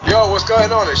Yo, what's going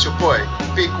on? It's your boy,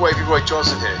 Big Wavy Roy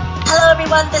Johnson here. Hello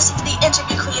everyone, this is the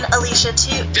interview queen Alicia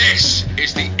too. This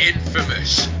is the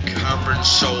infamous Cameron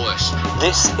Solis.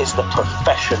 This is the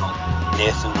professional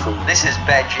Nathan Cruz. This is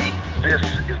Benji. This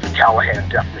is the Callahan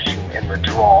Death Machine in the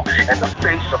draw, and the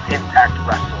face of Impact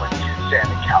Wrestling,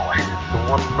 Sami Callihan. The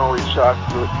one and only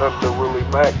chocolate Thunder Willie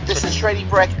Mack. This is Shreddy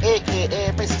Breck,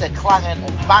 aka Mr. Clangin'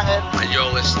 and Bangin'. And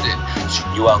you're listening to...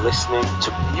 You are listening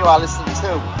to... And you are listening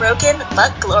to... Broken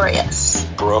but Glorious.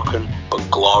 Broken but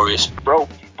Glorious.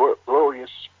 Broken but Glorious.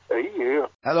 Yeah.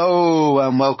 Hello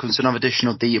and welcome to another edition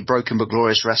of the Broken but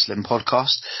Glorious Wrestling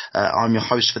Podcast. I'm your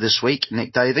host for this week,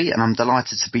 Nick Davey, and I'm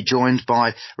delighted to be joined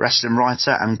by wrestling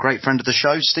writer and great friend of the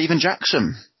show, Stephen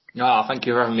Jackson. Oh, thank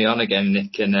you for having me on again,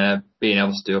 Nick, and being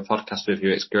able to do a podcast with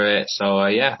you. It's great. So,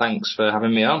 thanks for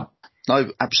having me on. No,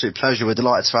 absolute pleasure. We're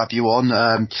delighted to have you on.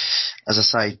 As I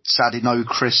say, sadly, no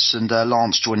Chris and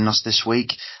Lance joining us this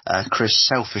week. Chris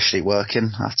selfishly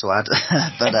working, I have to add,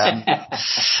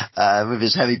 but with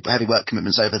his heavy work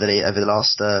commitments over the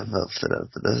last for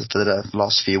the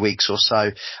last few weeks or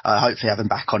so, hopefully have him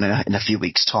back on in a few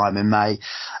weeks' time in May.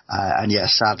 And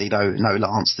sadly, no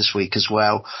Lance this week as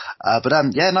well.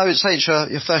 It's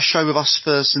your first show with us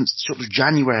since sort of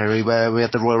January, where we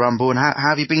had the Royal Rumble. And how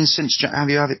have you been since? Have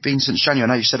you been since January?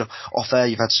 I know you said off air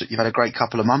you've had a great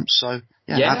couple of months. So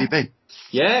how have you been?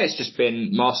 Yeah, it's just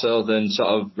been more so than sort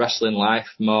of wrestling life,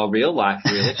 more real life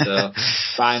really. So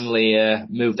finally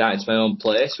moved out into my own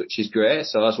place, which is great.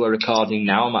 So as we're recording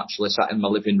now, I'm actually sat in my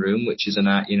living room, which is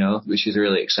which is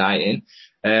really exciting.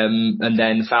 And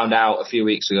then found out a few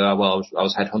weeks ago, I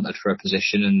was headhunted for a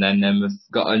position, and then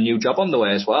got a new job on the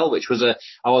way as well, which was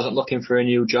I wasn't looking for a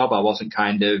new job. I wasn't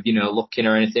kind of, looking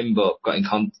or anything, but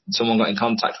someone got in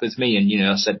contact with me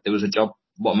and, said there was a job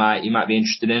you might be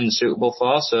interested in and suitable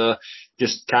for. So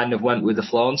just kind of went with the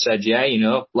flow and said,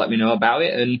 let me know about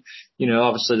it. And,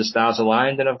 obviously the stars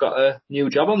aligned and I've got a new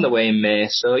job on the way in May.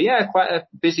 So quite a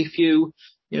busy few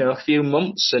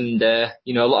months and, a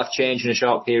lot of change in a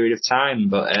short period of time.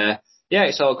 But,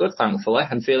 it's all good, thankfully,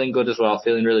 and feeling good as well.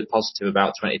 Feeling really positive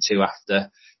about 2022 after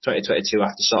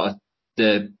sort of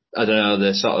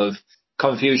the sort of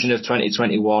confusion of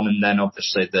 2021 and then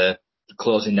obviously the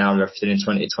closing down of everything in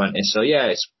 2020. So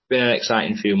it's been an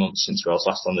exciting few months since we was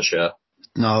last on the show.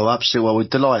 No, absolutely. Well, we're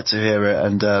delighted to hear it,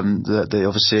 and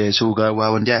obviously it's all going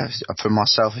well. And for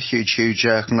myself, a huge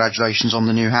congratulations on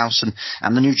the new house and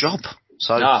the new job.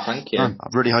 So, thank you. I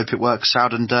really hope it works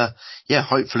out, and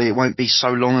hopefully it won't be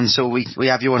so long until we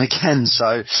have you on again.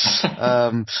 So,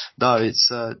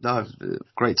 it's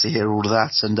great to hear all of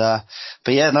that, and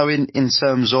in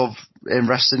terms of in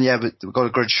wrestling, we've got a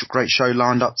great show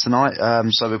lined up tonight.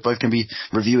 So we're both going to be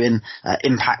reviewing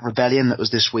Impact Rebellion that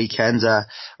was this weekend.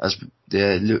 As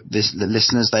the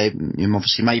listeners, they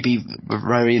obviously may be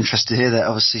very interested to hear that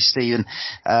obviously Stephen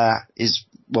is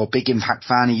big Impact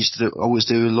fan. He used to always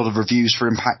do a lot of reviews for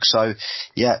Impact. So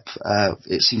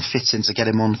it seemed fitting to get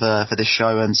him on for this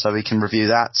show, and so we can review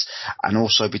that and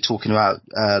also be talking about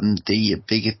the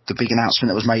big announcement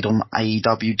that was made on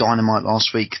AEW Dynamite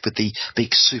last week with the big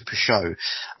super show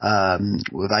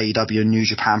with AEW and New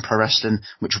Japan Pro Wrestling,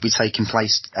 which will be taking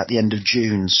place at the end of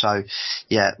June. So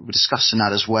we're discussing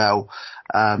that as well.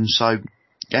 We've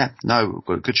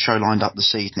got a good show lined up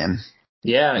this evening.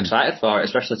 Yeah, I'm excited for it,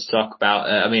 especially to talk about,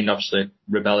 obviously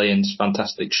Rebellion's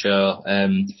fantastic show,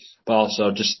 but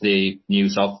also just the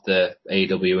news of the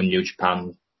AEW and New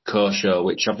Japan co-show,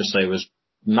 which obviously was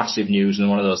massive news and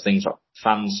one of those things that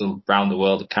fans around the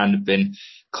world have kind of been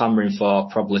clamouring for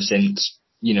probably since,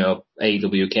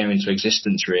 AEW came into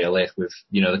existence really with,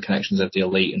 the connections of the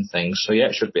Elite and things. So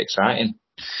it should be exciting.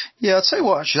 Yeah, I'll tell you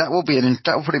what, actually, that will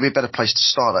probably be a better place to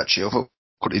start, actually.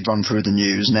 Quickly run through the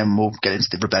news and then we'll get into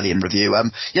the Rebellion review.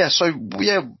 Obviously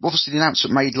the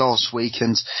announcement made last week,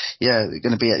 and they're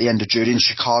going to be at the end of June in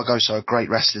Chicago, so a great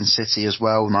wrestling city as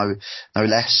well, no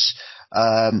less.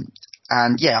 I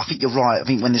think you're right. I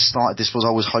think when this started, this was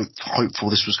always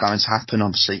hopeful this was going to happen,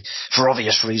 obviously, for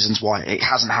obvious reasons why it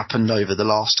hasn't happened over the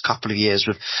last couple of years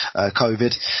with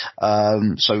COVID.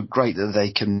 So great that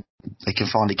they can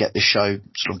finally get this show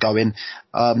sort of going.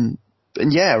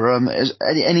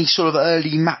 Any sort of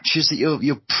early matches that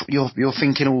you're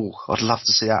thinking, I'd love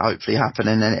to see that hopefully happen,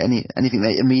 and anything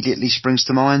that immediately springs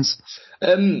to mind?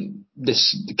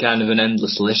 This kind of an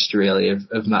endless list really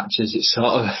of matches. It's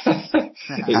sort of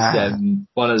it's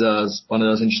one of those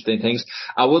interesting things.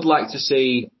 I would like to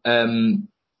see Bryan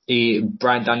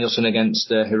Danielson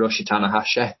against Hiroshi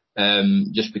Tanahashi,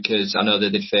 just because I know they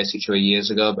did face each other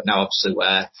years ago, but now obviously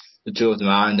where the two of them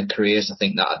are in their careers, I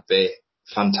think that'd be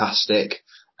fantastic.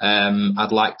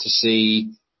 I'd like to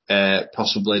see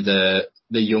possibly the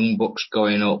the Young Bucks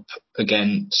going up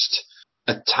against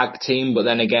a tag team, but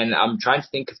then again, I'm trying to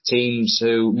think of teams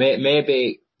who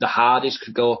maybe the Hardys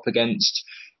could go up against,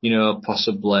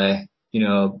 possibly,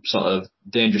 sort of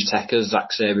Dangerous Tekkers,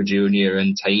 Zack Sabre Jr.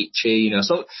 and Taichi,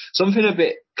 so something a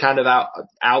bit kind of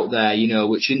out there,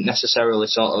 which isn't necessarily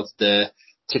sort of the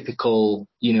typical,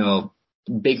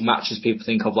 big matches people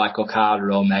think of like Okada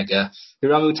or Omega.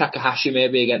 Hiromu Takahashi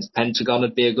maybe against Pentagon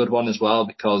would be a good one as well,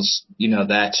 because,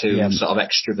 they're two sort of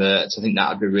extroverts. I think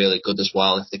that would be really good as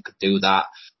well if they could do that.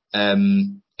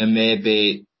 And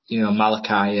maybe,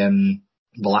 Malachi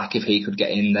Black, if he could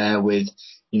get in there with,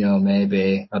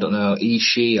 maybe, I don't know,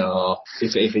 Ishii, or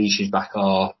if Ishii's back,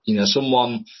 or,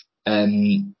 someone, now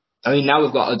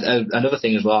we've got another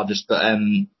thing as well,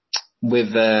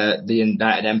 with the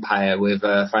United Empire, with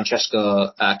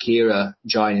Francesco Akira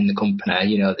joining the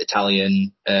company, the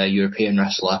Italian European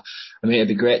wrestler. It'd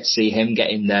be great to see him get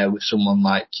in there with someone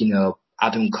like,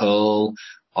 Adam Cole,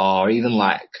 or even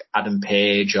like Adam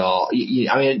Page, or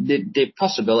the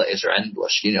possibilities are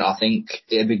endless. I think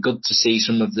it'd be good to see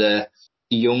some of the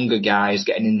younger guys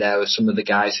getting in there with some of the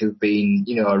guys who've been,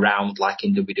 around like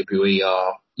in WWE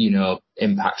or,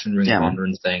 Impact and Ring of Honor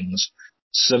and things.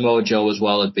 Samoa Joe as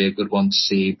well would be a good one to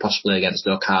see, possibly against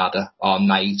Okada or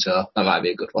Naito. That might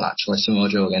be a good one, actually. Samoa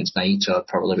Joe against Naito would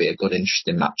probably be a good,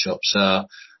 interesting matchup. So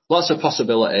lots of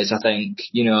possibilities, I think,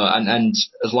 and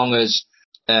as long as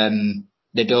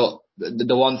they don't,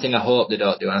 the one thing I hope they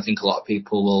don't do, and I think a lot of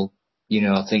people will,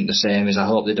 think the same, is I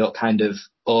hope they don't kind of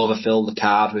overfill the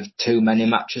card with too many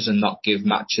matches and not give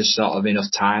matches sort of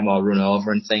enough time or run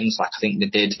over and things, like I think they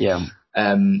did.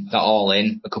 That All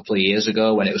In a couple of years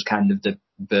ago, when it was kind of the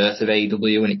birth of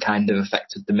AEW, and it kind of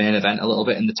affected the main event a little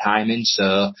bit in the timing.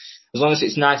 So as long as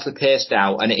it's nicely paced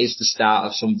out and it is the start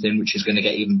of something which is going to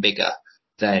get even bigger,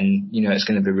 then it's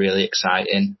going to be really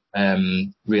exciting.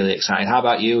 Really exciting. How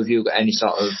about you? Have you got any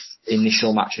sort of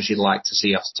initial matches you'd like to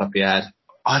see off the top of your head?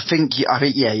 I think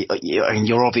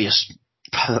your obvious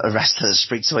wrestlers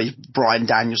speak to Bryan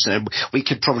Danielson. We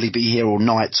could probably be here all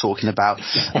night talking about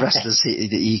wrestlers that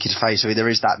he could face. There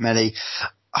is that many.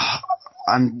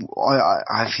 And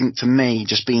I think for me,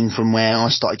 just being from where I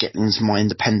started getting into my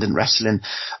independent wrestling,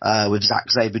 with Zack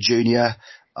Sabre Jr.,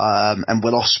 and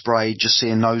Will Ospreay, just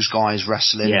seeing those guys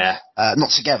wrestling,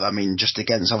 not together, just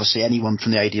against obviously anyone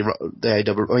from the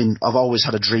AEW. I've always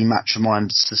had a dream match of mine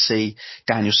to see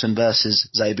Danielson versus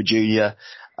Sabre Jr.,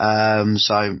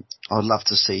 so I'd love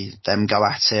to see them go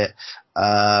at it.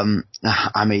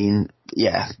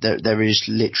 There is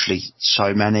literally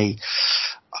so many.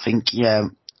 I think,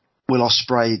 Will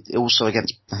Ospreay also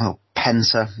against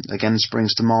Penta again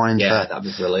springs to mind. Yeah, that'd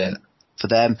be brilliant for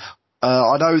them.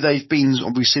 I know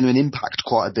we've seen them in Impact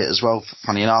quite a bit as well,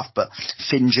 funny enough, but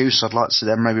Finn Juice, I'd like to see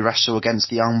them maybe wrestle against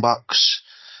the Young Bucks.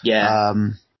 Yeah.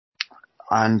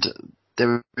 And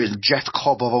there is Jeff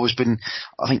Cobb. I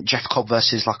think Jeff Cobb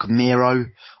versus like a Miro,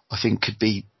 I think could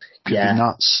be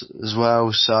nuts as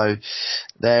well. So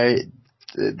there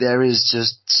is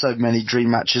just so many dream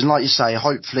matches. And like you say,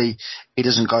 hopefully they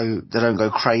don't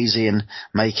go crazy and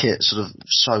make it sort of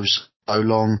so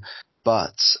long.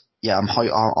 But yeah,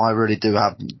 I really do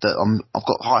have that. I've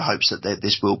got high hopes that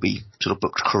this will be sort of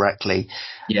booked correctly.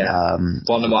 Yeah.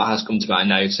 One of what has come to mind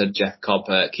now, you said Jeff Cobb,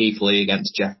 Keith Lee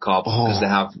against Jeff Cobb, because they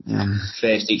have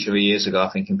faced each other years ago, I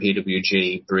think in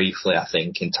PWG briefly, I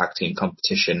think in tag team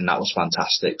competition, and that was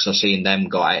fantastic. So seeing them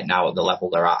go at it now at the level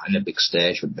they're at in a big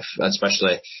stage,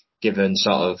 especially given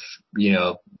sort of,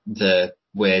 the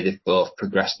way they've both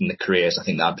progressed in their careers, I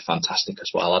think that'd be fantastic as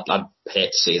well. I'd pay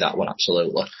to see that one,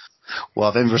 absolutely. Well,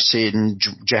 I've ever seen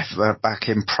Jeff back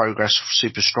in Progress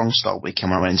Super Strong Style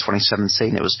Weekend when I went in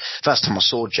 2017. It was the first time I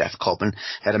saw Jeff Cobb, and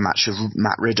had a match with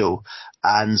Matt Riddle,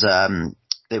 and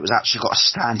it was actually got a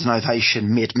standing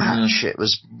ovation mid-match. It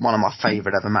was one of my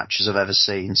favourite ever matches I've ever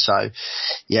seen. So,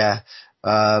 Jeff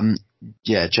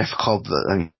Cobb.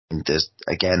 There's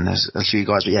a few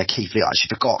guys, but Keith Lee, I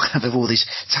actually forgot with all this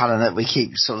talent that we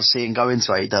keep sort of seeing go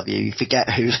into AEW, you forget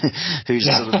who's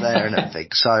sort of there and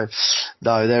everything. So,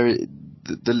 no, the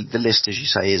list, as you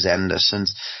say, is endless, and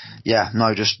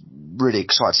just really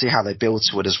excited to see how they build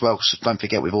to it as well. Because don't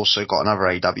forget, we've also got another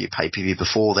AEW pay-per-view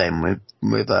before then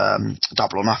with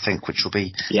Double or Nothing, which will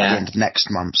be at the end of next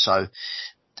month. So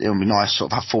it'll be nice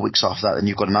sort of have 4 weeks after that, and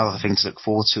you've got another thing to look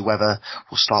forward to, whether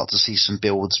we'll start to see some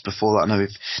builds before that. I know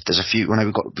there's a few,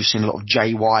 we've seen a lot of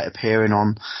Jay White appearing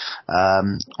on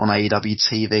AEW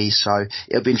TV, so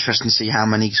it'll be interesting to see how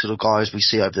many sort of guys we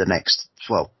see over the next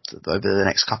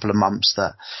couple of months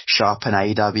that sharpen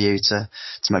AEW to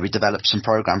maybe develop some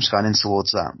programs going in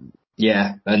towards that.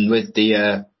 Yeah, and with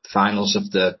the finals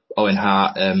of the Owen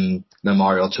Hart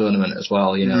Memorial Tournament as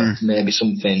well. You know, maybe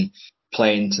something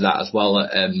playing to that as well.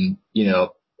 You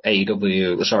know,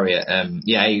 AEW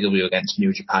against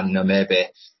New Japan. You know, maybe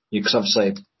because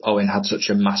obviously Owen had such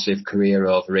a massive career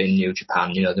over in New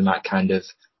Japan. You know, they might kind of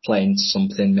play into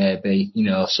something maybe. You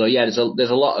know, so yeah, there's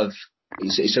a lot of.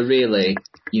 It's a really,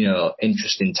 you know,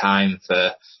 interesting time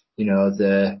for, you know,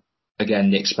 the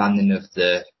expanding of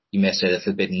you may say the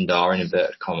forbidden door in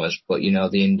inverted commas, but, you know,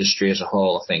 the industry as a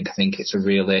whole, I think it's a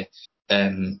really,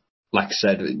 like I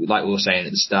said, like we were saying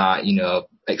at the start, you know,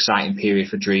 exciting period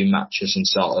for dream matches and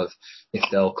sort of if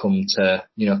they'll come to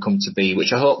be,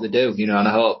 which I hope they do, you know, and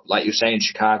I hope, like you were saying,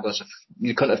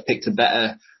 you couldn't have picked a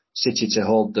better city to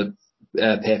hold the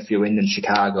pay-per-view in than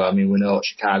Chicago. I mean, we know what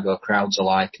Chicago crowds are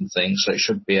like and things, so it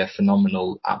should be a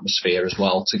phenomenal atmosphere as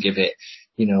well to give it,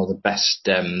 you know, the best,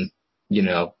 you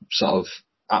know, sort of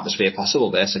atmosphere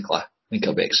possible, basically. I think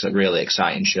it'll be a really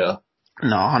exciting show.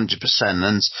 No, 100%,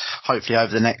 and hopefully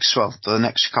over the next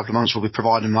couple of months we'll be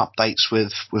providing updates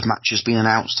with matches being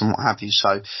announced and what have you.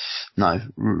 So, no,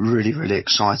 really, really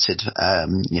excited.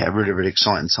 Really, really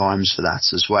exciting times for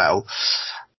that as well.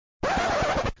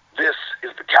 This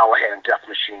is the Callahan Death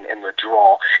Machine in the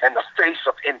Draw and the face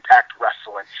of Impact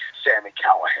Wrestling, Sami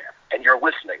Callihan, and you're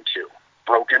listening to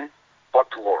Broken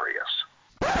but Glorious.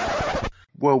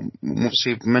 Well,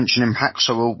 obviously mentioned Impact,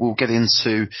 so we'll get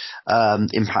into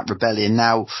Impact Rebellion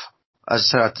now. As I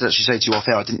said, I did actually say to you off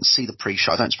air, I didn't see the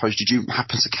pre-show. I don't suppose, did you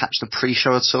happen to catch the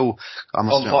pre-show at all?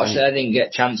 Unfortunately, I didn't get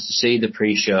a chance to see the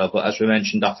pre-show, but as we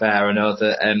mentioned off air, I know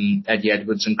that Eddie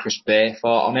Edwards and Chris Bay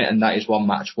fought on it, and that is one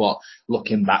match what,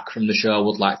 looking back from the show, I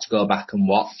would like to go back and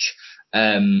watch.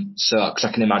 Because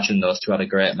I can imagine those two had a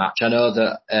great match. I know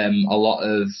that a lot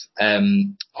of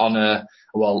Honor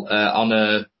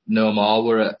No More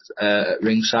were at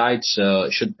ringside, so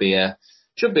it should be an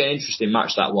interesting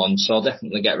match, that one. So I'll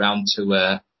definitely get around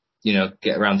to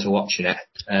watching it.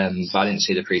 But I didn't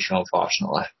see the pre-show,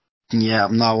 unfortunately. Yeah,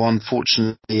 no,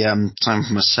 unfortunately, same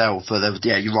for myself. You're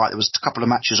right. There was a couple of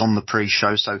matches on the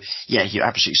pre-show, so yeah, you're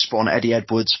absolutely spot on. Eddie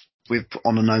Edwards with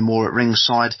Honor No More at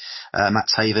ringside, Matt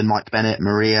Taven, Mike Bennett,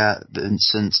 Maria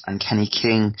Vincent, and Kenny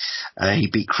King. He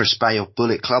beat Chris Bay of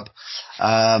Bullet Club.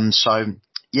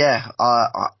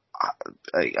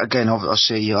 Again,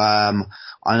 obviously, I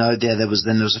know there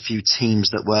was a few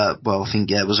teams that were, well, I think,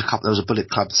 there was a Bullet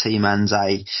Club team and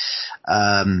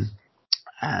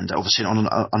obviously on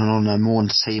an No More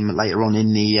team later on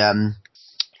in the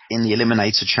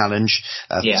Eliminator Challenge,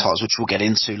 titles, which we'll get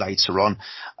into later on.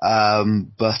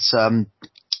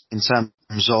 In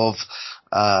terms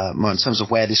of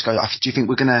where this goes, do you think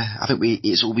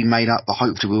it's all been made up, but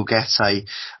hopefully we'll get a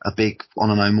big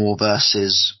Honor No More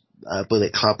versus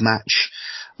Bullet Club match.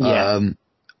 I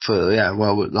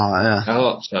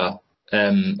hope so.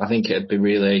 I think it'd be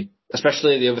really,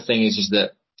 especially the other thing is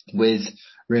that with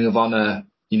Ring of Honor,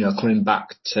 you know, coming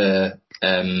back to,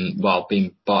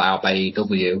 being bought out by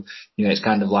AEW, you know, it's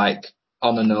kind of like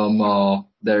Honor No More,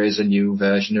 there is a new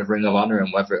version of Ring of Honor,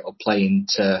 and whether it'll play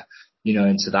into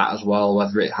that as well,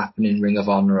 whether it happened in Ring of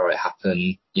Honor or it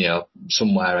happened, you know,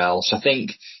 somewhere else. I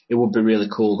think it would be really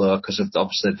cool though, because of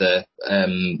obviously the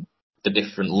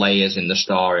different layers in the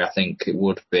story. I think it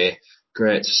would be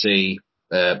great to see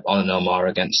Honor No More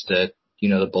against the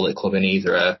Bullet Club in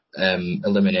either a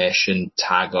elimination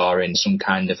tag or in some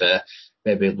kind of a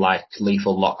maybe like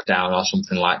Lethal Lockdown or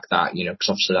something like that. You know, because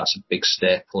obviously that's a big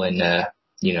staple in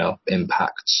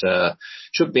Impact. So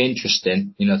should be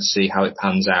interesting, you know, to see how it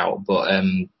pans out. But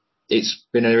it's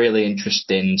been a really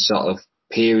interesting sort of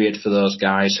period for those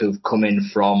guys who've come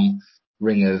in from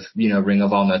Ring of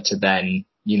Honor to then,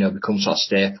 you know, become sort of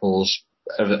staples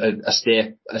of a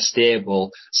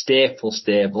staple,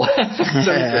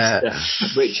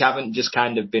 which haven't just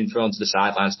kind of been thrown to the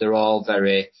sidelines. They're all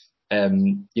very,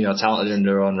 talented in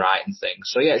their own right and things.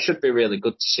 So yeah, it should be really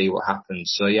good to see what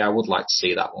happens. So yeah, I would like to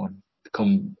see that one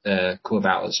come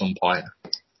about at some point.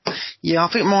 Yeah, I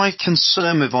think my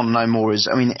concern with On No More is,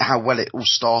 I mean, how well it all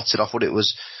started. I thought it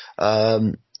was, I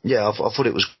thought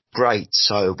it was great.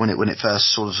 So when they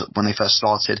first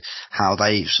started, how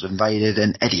they sort of invaded,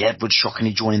 and Eddie Edwards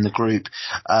shockingly joining the group,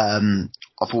 I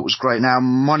thought was great. Now,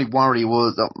 my only worry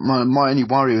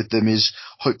with them is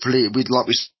hopefully we've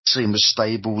seen with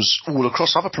stables all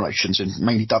across other promotions, and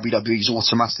mainly WWE's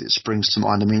Automatic that springs to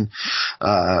mind. I mean,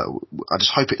 I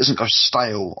just hope it doesn't go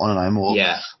stale on No More.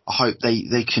 Yeah. I hope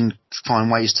they can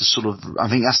find ways to sort of, I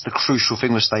think that's the crucial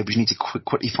thing with stables. You need to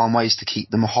quickly find ways to keep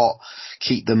them hot,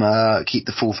 keep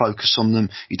the full focus on them.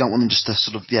 You don't want them just to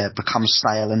sort of, become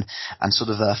stale and sort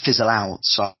of fizzle out.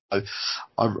 So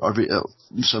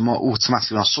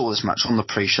automatically when I saw this match on the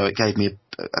pre-show, it gave me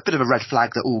a bit of a red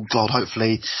flag that, oh God,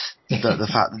 hopefully the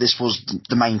fact that this was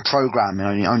the main program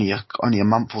only a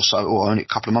month or so, or only a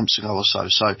couple of months ago or so.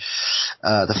 So,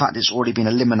 the fact it's already been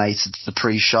eliminated to the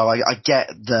pre-show, I get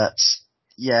that.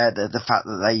 Yeah, the fact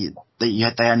that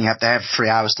they only have 3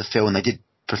 hours to fill, and they did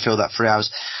fulfill that 3 hours.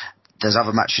 There's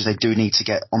other matches they do need to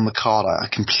get on the card. I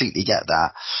completely get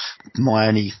that. My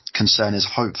only concern is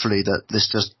hopefully that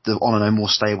the Honor No More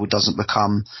stable doesn't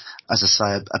become, as I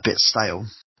say, a bit stale.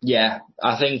 Yeah,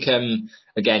 I think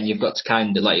again you've got to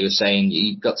kind of, like you were saying,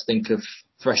 you've got to think of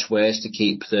fresh ways to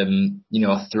keep them,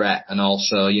 a threat, and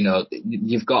also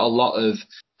you've got a lot of.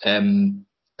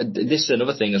 This is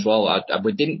another thing as well.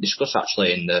 We didn't discuss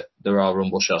actually in the Royal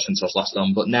Rumble show since I was last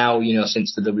on, but now,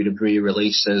 since the WWE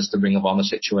releases, the Ring of Honor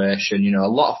situation, a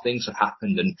lot of things have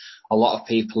happened, and a lot of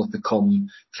people have become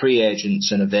free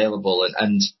agents and available,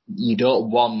 and you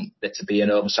don't want there to be an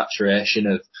oversaturation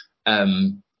of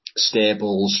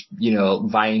stables,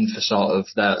 vying for sort of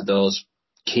those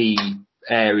key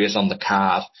areas on the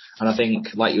card. And I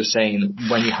think, like you were saying,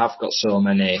 when you have got so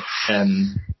many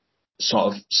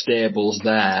sort of stables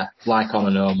there, like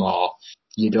Honor No More,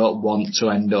 you don't want to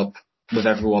end up with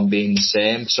everyone being the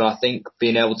same. So I think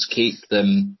being able to keep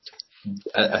them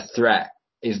a threat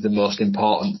is the most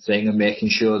important thing, and making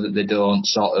sure that they don't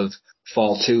sort of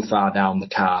fall too far down the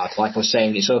card. Like I was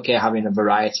saying, it's okay having a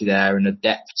variety there and a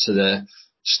depth to the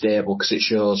stable because it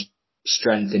shows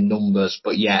strength in numbers,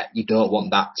 but yet you don't want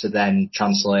that to then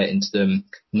translate into them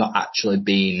not actually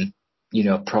being,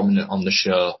 prominent on the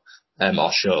show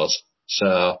or shows.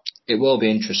 So it will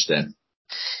be interesting.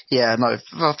 Yeah, no,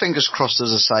 well, fingers crossed,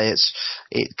 as I say,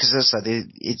 because as I said,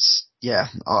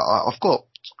 I've got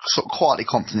sort of quietly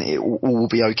confident it will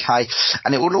be okay.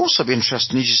 And it will also be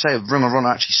interesting, as you say, Ring of Honor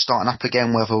actually starting up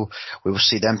again, whether we will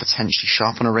see them potentially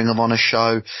sharpen a Ring of Honor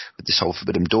show with this whole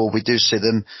Forbidden Door. We do see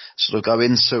them sort of go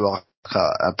into a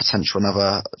potential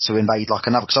to invade like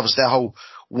another, because obviously their whole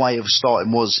way of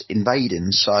starting was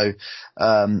invading. So,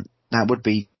 that would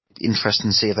be interesting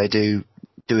to see if they do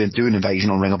an invasion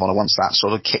on Ring of Honor once that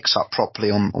sort of kicks up properly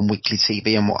on weekly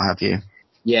TV and what have you.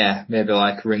 Yeah, maybe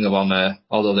like Ring of Honor,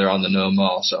 although they're on the No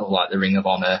More, sort of like the Ring of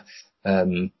Honor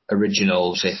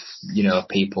originals, if,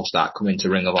 people start coming to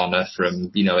Ring of Honor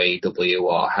from, AEW,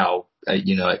 or how,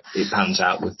 it pans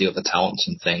out with the other talents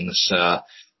and things. So,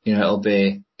 it'll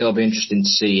be interesting to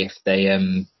see if they,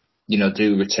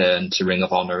 do return to Ring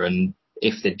of Honor, and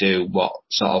if they do, what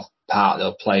sort of part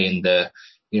they'll play in the,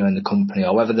 in the company,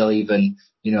 or whether they'll even,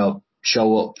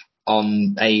 show up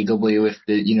on AEW if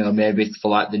maybe for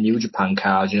like the New Japan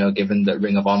card, given that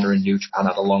Ring of Honor and New Japan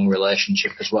had a long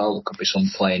relationship as well, there could be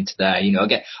some playing today.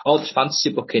 Again, all this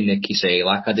fantasy booking, Nick, you see,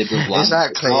 like I did with Lance.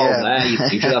 Exactly, yeah. There.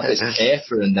 You should have this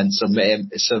paper and then submit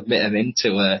him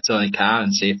into Tony Khan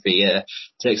and see if he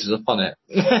takes us up on it.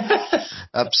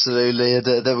 Absolutely.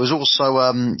 There was also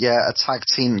a tag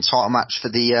team title match for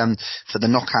the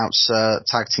Knockouts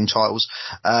tag team titles.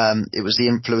 It was the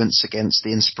Influence against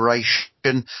the Inspiration,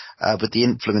 with the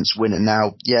Influence winning.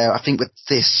 Now, I think with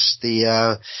this,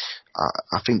 I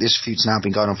think this feud's now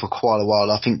been going on for quite a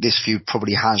while. I think this feud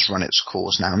probably has run its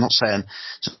course now. I'm not saying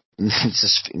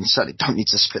certainly don't need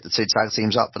to split the two tag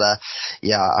teams up, but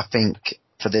I think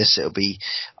for this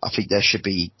I think there should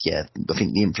be, I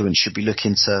think the Influence should be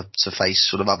looking to face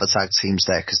sort of other tag teams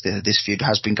there, because this feud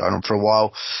has been going on for a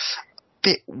while.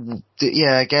 Again,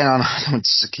 I don't want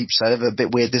to keep saying it, a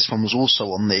bit weird. This one was also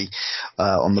on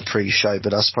the pre-show,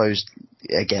 but I suppose,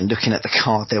 again, looking at the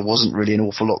card, there wasn't really an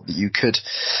awful lot that you could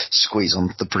squeeze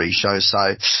on the pre-show.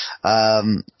 So,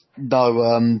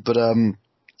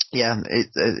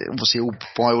 it obviously,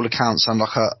 by all accounts, sounded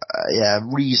like a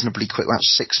reasonably quick match.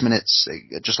 6 minutes,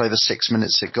 just over 6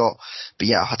 minutes it got. But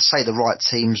I'd say the right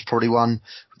team's probably won,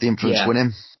 with the Influence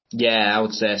winning. Yeah, I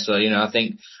would say so. I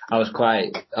think I was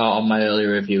quite, on my earlier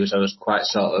reviews, I was quite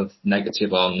sort of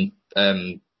negative on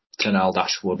Tenille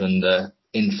Dashwood and the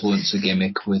influencer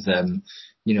gimmick with,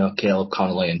 Caleb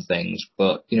Connolly and things.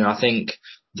 But, I think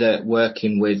that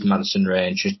working with Madison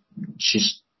Rayne,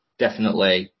 she's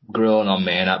definitely grown on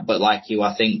me. But like you,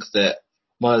 I think that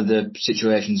one of the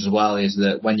situations as well is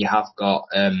that when you have got,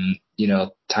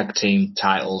 tag team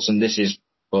titles, and this is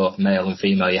both male and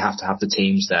female, you have to have the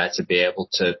teams there to be able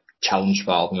to challenge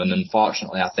for them. And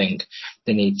unfortunately, I think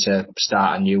they need to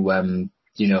start a new,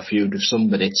 feud with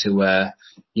somebody to,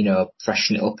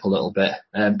 freshen it up a little bit.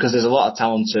 Because there's a lot of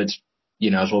talented,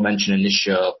 as we'll mention in this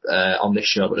show, on this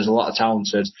show, but there's a lot of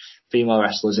talented female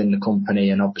wrestlers in the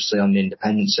company and obviously on the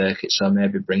independent circuit, so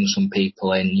maybe bring some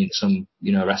people in, some,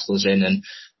 wrestlers in and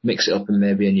mix it up in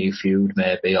maybe a new feud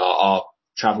maybe, or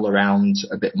travel around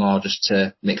a bit more just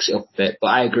to mix it up a bit. But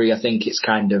I agree, I think it's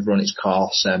kind of run its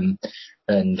course, and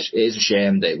it is a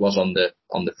shame that it was on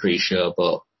the pre-show,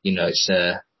 but, it's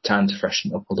time to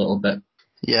freshen it up a little bit.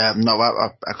 Yeah, no,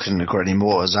 I couldn't agree any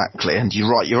more, exactly. And you're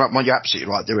right, you're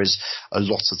absolutely right. There is a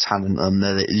lot of talent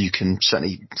there that you can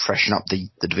certainly freshen up the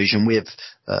division with,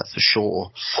 for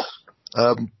sure.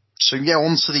 So yeah,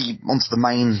 onto the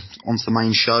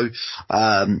main show.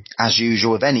 As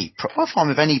usual with any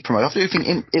promotion, I do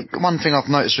think one thing I've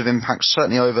noticed with Impact,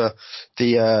 certainly over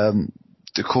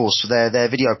the course, their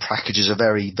video packages are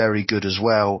very, very good as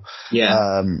well. Yeah.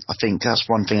 I think that's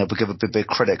one thing I would give a big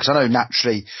credit, because I know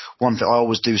naturally one thing I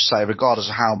always do say, regardless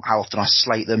of how often I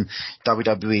slate them,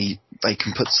 WWE, they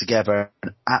can put together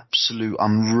an absolute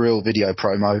unreal video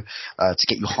promo to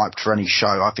get you hyped for any show.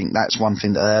 I think that's one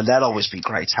thing that they'll always be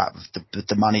great at with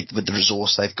the money, with the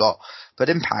resource they've got. But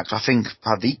Impact, I think,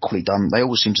 have equally done. They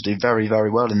always seem to do very, very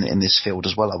well in this field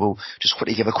as well. I will just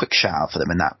quickly give a quick shout out for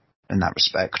them in that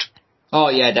respect. Oh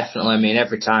yeah, definitely. I mean,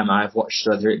 every time I've watched,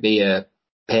 whether it be a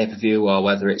pay-per-view or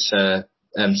whether it's a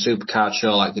supercard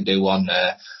show like they do on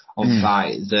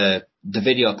Fight, the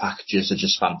video packages are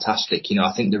just fantastic.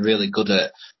 I think they're really good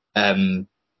at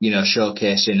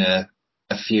showcasing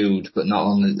a feud, but not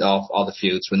only or the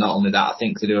feuds, but not only that, I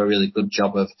think they do a really good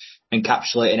job of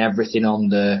encapsulating everything on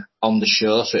the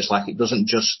show. So it's like it doesn't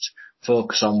just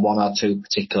focus on one or two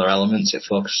particular elements; it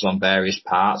focuses on various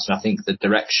parts. And I think the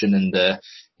direction and the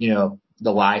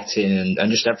lighting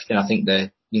and just everything, I think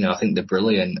they're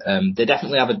brilliant. They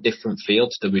definitely have a different feel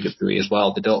to WWE as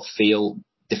well. They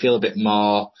feel a bit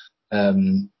more, I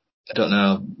don't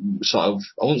know, sort of,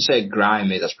 I wouldn't say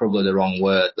grimy, that's probably the wrong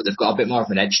word, but they've got a bit more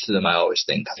of an edge to them, I always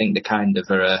think. I think they kind of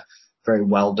are very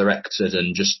well directed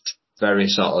and just very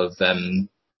sort of,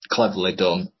 cleverly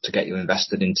done to get you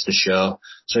invested into the show.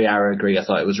 So yeah, I agree. I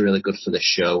thought it was really good for this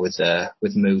show with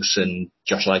Moose and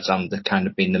Josh Alexander kind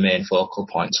of being the main focal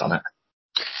points on it.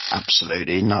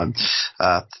 Absolutely, no,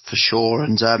 for sure.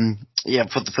 And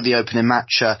for the opening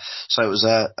match, so it was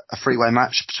a three-way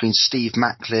match between Steve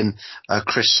Macklin,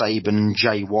 Chris Sabin, and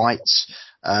Jay White.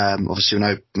 Obviously, we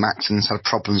know Macklin's had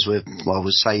problems with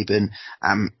Sabin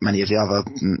and many of the other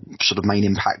sort of main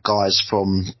Impact guys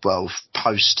from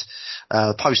post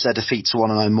their defeat to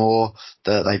Wanna Know More.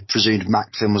 They presumed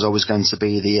Macklin was always going to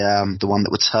be the one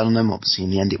that would turn on them. Obviously,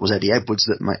 in the end, it was Eddie Edwards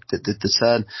that did the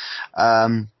turn.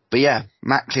 But yeah,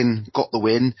 Macklin got the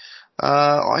win.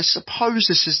 I suppose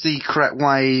this is the correct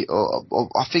way, or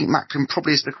I think Macklin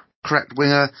probably is the correct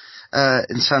winner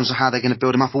in terms of how they're going to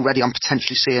build him up. Already I'm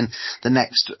potentially seeing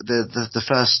the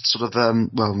first sort of,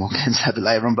 we'll get into that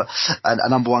later on, but a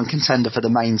number one contender for the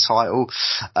main title.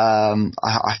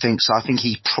 I think so. I think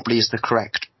he probably is the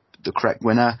correct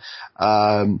winner.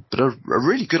 But a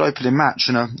really good opening match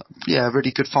and a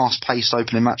really good fast paced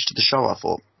opening match to the show, I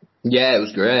thought. Yeah, it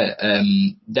was great.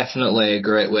 Definitely a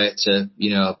great way to,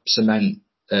 cement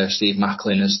Steve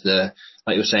Macklin as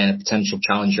like you were saying, a potential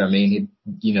challenger. I mean,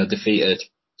 he, defeated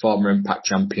former Impact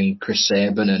champion Chris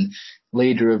Sabin and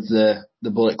leader of the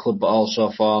Bullet Club, but also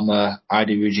former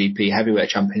IWGP heavyweight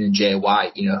champion Jay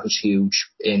White, who's huge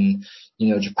in,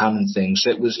 Japan and things. So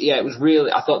it was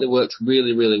really, I thought they worked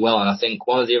really, really well. And I think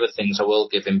one of the other things I will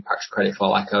give Impact credit for,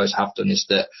 like I always have done, is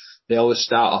that they always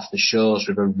start off the shows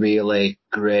with a really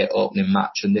great opening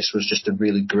match, and this was just a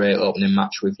really great opening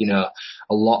match with, a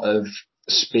lot of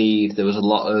speed. There was a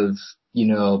lot of,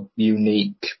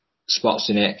 unique spots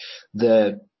in it.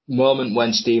 The moment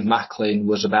when Steve Macklin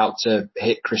was about to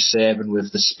hit Chris Sabin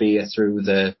with the spear through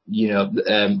the,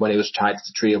 when he was tied to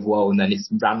the Tree of Woe, and then he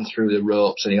ran through the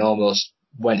ropes and he almost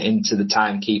went into the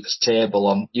timekeeper's table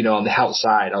on the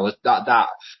outside. That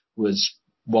was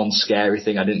one scary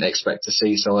thing I didn't expect to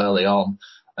see so early on.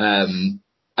 And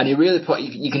he really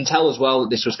you can tell as well that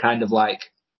this was kind of like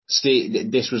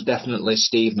this was definitely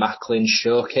Steve Macklin's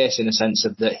showcase, in a sense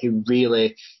of that he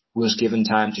really was given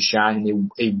time to shine,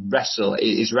 and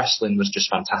his wrestling was just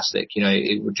fantastic.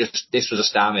 This was a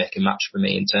star making match for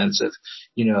me in terms of,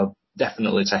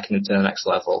 definitely taking it to the next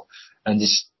level. And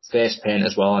his face paint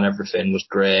as well and everything was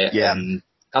great. Yeah. And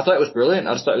I thought it was brilliant.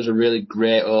 I just thought it was a really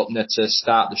great opener to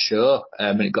start the show,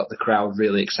 and it got the crowd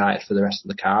really excited for the rest of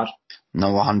the card. No,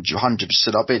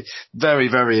 100%. I've been very,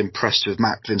 very impressed with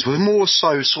Macklin's. With more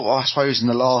so, sort of, I suppose,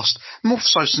 more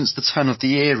so since the turn of the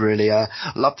year, really. I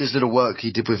loved his little work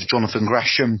he did with Jonathan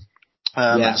Gresham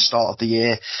at the start of the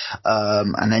year.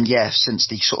 And then, since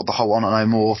the sort of the whole Honor No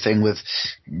More thing with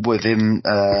him,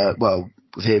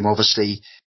 with him obviously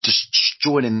just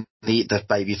joining the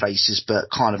baby faces, but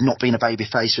kind of not being a baby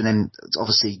face, and then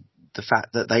obviously the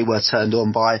fact that they were turned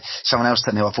on by someone else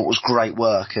who I thought was great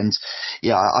work. And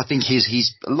I think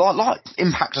he's like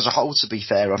Impact as a whole, to be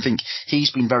fair. I think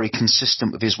he's been very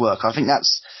consistent with his work. I think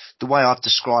that's the way I've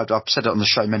said it on the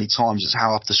show many times, is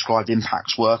how I've described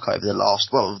Impact's work over the last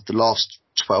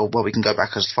 12, we can go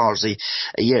back as far as a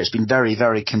year. It's been very,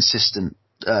 very consistent,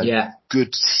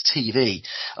 good TV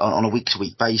on a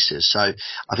week-to-week basis. So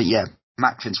I think,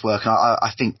 Maclin's work, and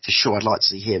I think for sure I'd like to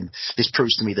see him. This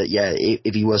proves to me that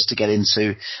if he was to get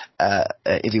into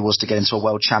a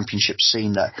world championship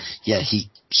scene, that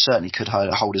he certainly could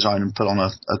hold his own and put on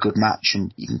a good match,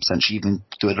 and even potentially even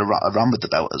do a run with the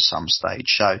belt at some stage.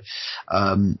 So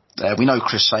we know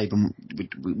Chris Sabin.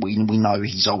 We know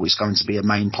he's always going to be a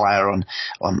main player on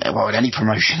any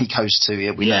promotion he goes to.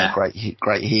 We know how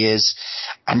great he is.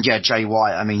 And Jay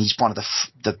White, I mean, he's one of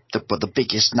the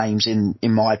biggest names in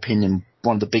my opinion,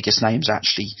 one of the biggest names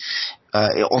actually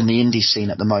on the indie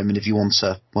scene at the moment, if you want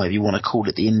to call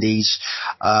it the indies.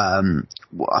 I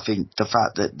think the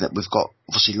fact that we've got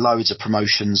obviously loads of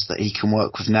promotions that he can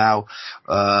work with now,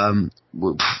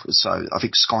 so I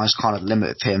think sky's kind of the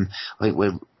limit of him. I think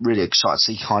we're really excited to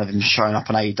see kind of him showing up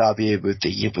on AEW with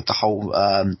the whole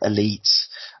Elite.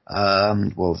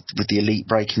 With the Elite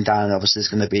breaking down, obviously there's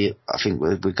going to be, I think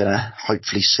we're going to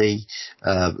hopefully see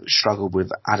struggle with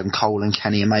Adam Cole and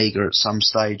Kenny Omega at some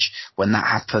stage when that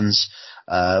happens,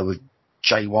 with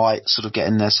Jay White sort of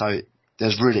getting there. So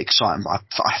there's really exciting,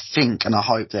 I think, and I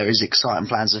hope there is exciting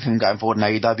plans of him going forward in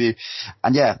AEW.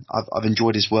 And I've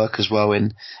enjoyed his work as well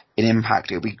in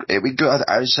Impact. It'd be good.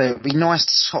 I would say it'd be nice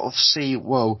to sort of see,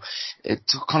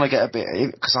 to kind of get a bit,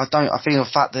 because I think the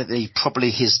fact that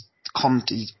his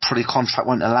contract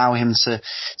won't allow him to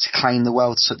claim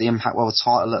the Impact World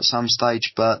title at some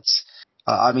stage, but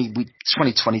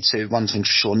 2022, one thing's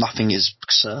for sure, nothing is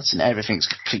certain. Everything's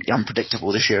completely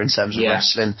unpredictable this year in terms of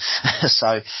wrestling.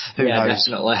 So who knows?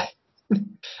 Definitely.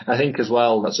 I think as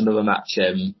well, that's another match.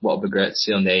 What would be great to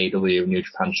see on the AEW New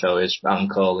Japan show is Adam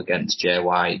Cole against Jay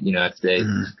White.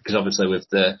 Because obviously with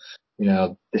the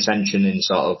dissension in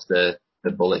sort of the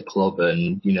Bullet Club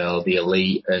and, the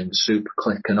Elite and Super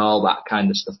Click and all that kind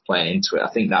of stuff playing into it,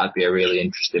 I think that'd be a really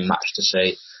interesting match to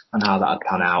see and how that'd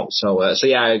pan out. So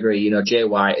I agree. Jay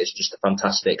White is just a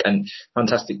fantastic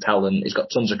talent. He's got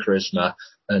tons of charisma,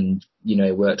 and,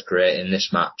 he worked great in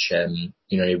this match.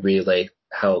 He really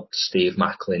helped Steve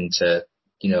Maclin to,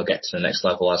 get to the next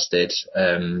level, as did,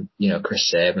 Chris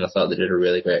Sabin. I thought they did a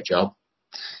really great job.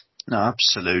 No,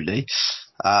 absolutely.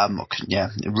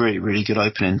 Really, really good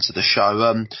opening to the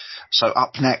show. So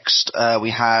up next,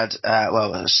 we had,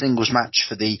 a singles match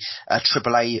for the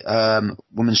AAA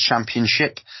Women's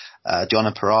Championship.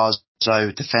 Deonna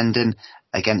Purrazzo defending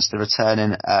against the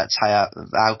returning Taya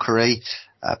Valkyrie.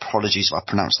 Apologies if I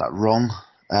pronounced that wrong.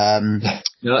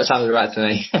 No, that sounded right to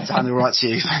me. It sounded right to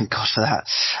you. Thank God for that.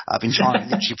 I've been trying to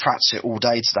literally practice it all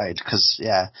day today because,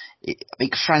 I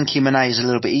think Frankie Monet is a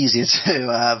little bit easier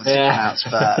to pronounce,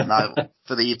 but no,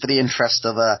 for the interest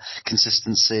of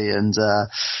consistency and I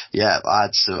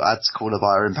had to call her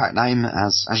by her Impact name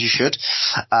as you should.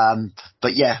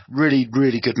 But really,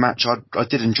 really good match. I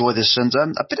did enjoy this, and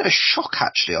a bit of a shock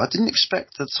actually. I didn't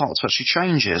expect the title to actually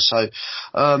change here, so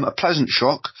a pleasant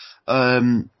shock.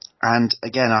 And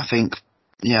again, I think,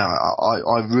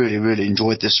 I really, really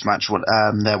enjoyed this match.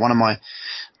 They're one of my,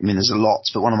 there's a lot,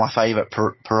 but one of my favourite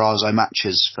Purrazzo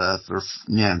matches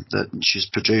that she's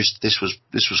produced. This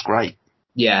was great.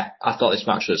 Yeah, I thought this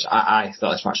match was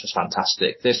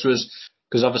fantastic. This was,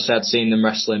 because obviously I'd seen them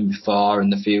wrestling before,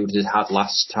 and the feud they had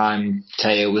last time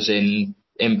Taya was in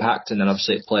Impact, and then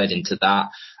obviously it played into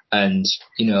that. And,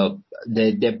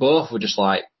 they both were just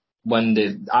like,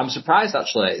 I'm surprised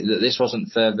actually that this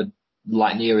wasn't further,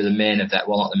 like, nearer the main event,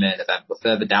 well, not the main event, but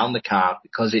further down the card,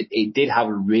 because it did have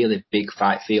a really big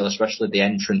fight feel, especially the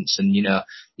entrance, and, you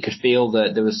could feel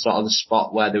that there was sort of the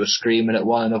spot where they were screaming at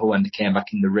one another when they came back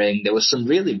in the ring. There was some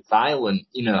really violent,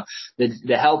 they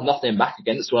held nothing back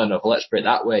against one another, let's put it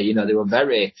that way. They were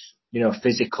very,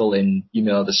 physical in,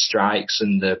 the strikes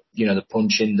and the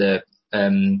punching, the,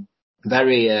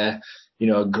 very,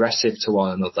 aggressive to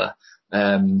one another.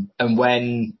 And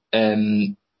when,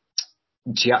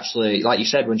 she actually, like you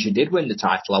said, when she did win the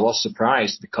title, I was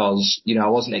surprised because, I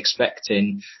wasn't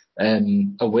expecting,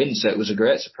 a win. So it was a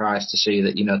great surprise to see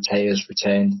that, Taya's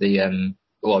retained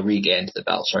regained the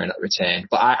belt, sorry, not retained.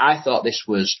 But I thought this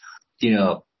was,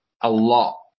 a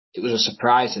lot it was a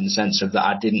surprise in the sense of that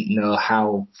I didn't know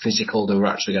how physical they were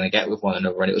actually going to get with one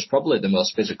another, and it was probably the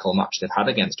most physical match they've had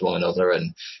against one another,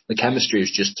 and the chemistry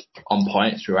is just on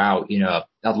point throughout.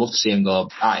 I'd love to see them go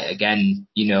at it again,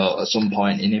 at some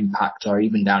point in Impact or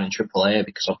even down in AAA,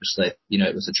 because obviously,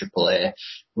 it was the AAA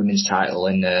women's title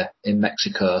in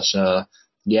Mexico. So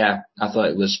yeah, I thought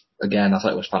it was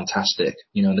fantastic.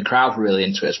 And the crowd were really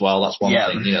into it as well. That's one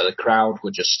thing. The crowd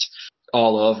were just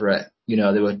all over it.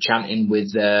 They were chanting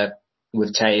with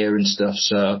Taya and stuff.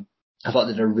 So I thought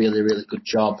they did a really, really good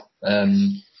job.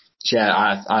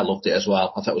 Yeah, I loved it as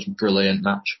well. I thought it was a brilliant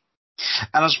match.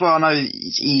 And as well, I know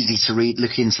it's easy to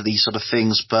look into these sort of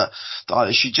things, but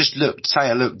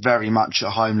Taya looked very much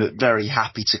at home, looked very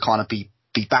happy to kind of be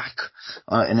back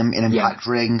in Impact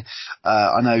Ring.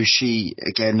 I know she,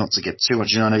 again, not to get too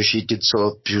much, I know she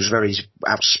was very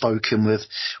outspoken with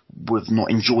not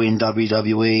enjoying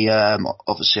WWE.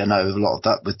 Obviously I know a lot of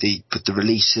that with the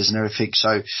releases and everything.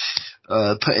 So,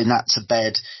 putting that to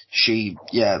bed,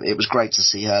 it was great to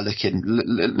see her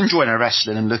enjoying her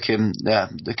wrestling and looking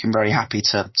very happy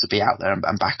to be out there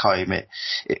and back home.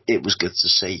 It was good to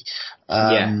see.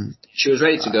 She was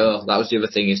ready to go. That was the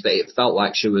other thing, is that it felt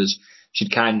like she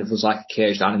kind of was like a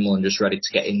caged animal and just ready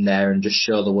to get in there and just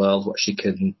show the world what she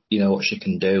can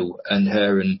do. And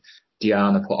her and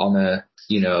Diana put on a,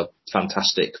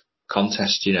 fantastic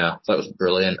contest, That was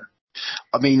brilliant.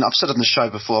 I mean, I've said on the show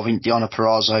before, I think Deonna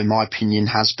Purrazzo, in my opinion,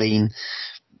 has been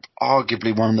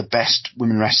arguably one of the best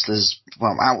women wrestlers,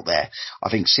 out there. I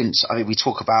think we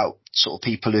talk about sort of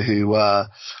people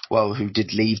who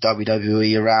did leave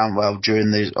WWE around,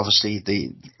 during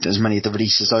as many of the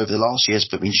releases over the last years,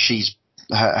 but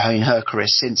I mean, her career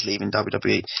since leaving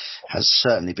WWE has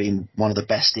certainly been one of the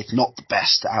best, if not the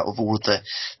best, out of all of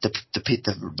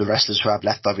the wrestlers who have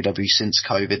left WWE since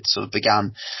COVID sort of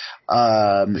began.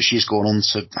 She's gone on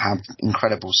to have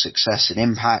incredible success in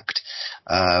Impact.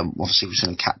 Obviously was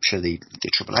going to capture the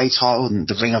AAA title and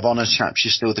the Ring of Honor champ.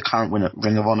 She's still the current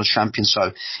Ring of Honor champion,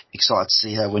 so excited to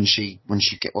see her when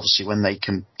they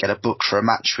can get a book for a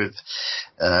match with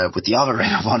the other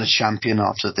Ring of Honor champion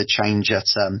after the change at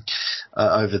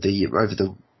over the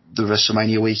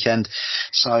WrestleMania weekend.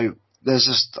 So there's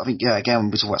just, I think,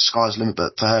 again, we talk about sky's the limit,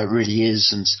 but for her it really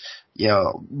is. And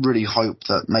really hope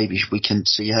that maybe we can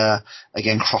see her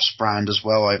again cross-brand as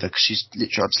well over, because she's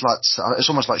literally, it's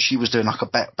almost like she was doing like a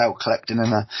belt collecting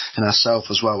in herself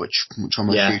as well, which I'm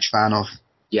a huge fan of.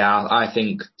 Yeah, I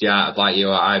think, like you,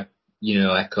 I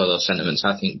echo those sentiments.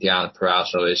 I think Deonna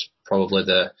Purrazzo is probably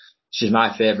she's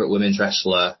my favourite women's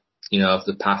wrestler, of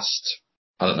the past,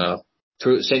 I don't know,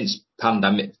 since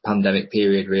pandemic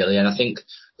period really. And I think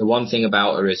the one thing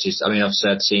about her is I mean,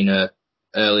 I've seen her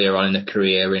earlier on in her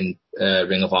career in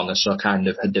Ring of Honor, so kind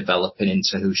of her developing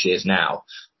into who she is now.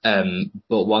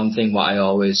 But one thing what I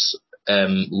always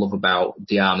love about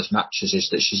Deanna's matches is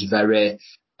that she's very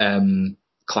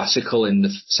classical in the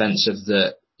sense of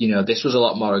that, this was a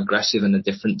lot more aggressive and a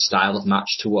different style of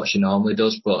match to what she normally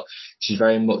does, but she's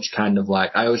very much kind of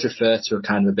like, I always refer to her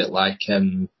kind of a bit like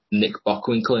Nick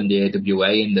Bockwinkel in the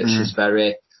AWA, in that she's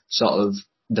very sort of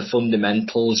the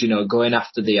fundamentals, going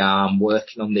after the arm,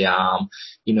 working on the arm,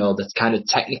 the kind of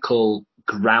technical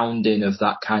grounding of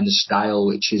that kind of style,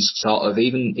 which is sort of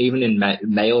even in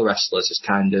male wrestlers is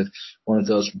kind of one of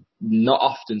those not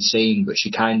often seen, but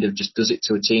she kind of just does it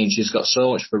to a T, and she's got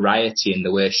so much variety in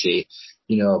the way she,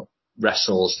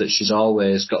 wrestles, that she's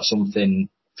always got something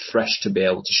fresh to be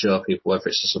able to show people, whether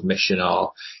it's a submission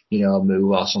or, a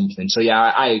move or something. So yeah,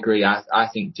 I agree. I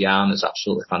think Deanna's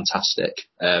absolutely fantastic.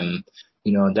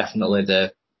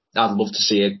 Definitely I'd love to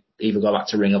see her either go back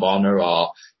to Ring of Honor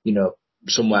or,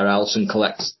 somewhere else and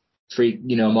collect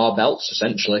more belts,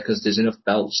 essentially, because there's enough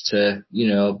belts to,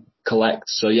 collect.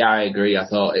 So yeah, I agree. I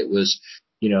thought it was,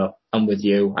 I'm with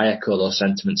you. I echo those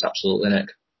sentiments, absolutely, Nick.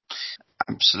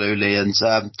 Absolutely. And,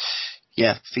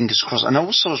 fingers crossed. And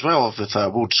also as well,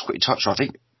 we'll just quickly touch on, I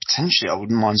think potentially I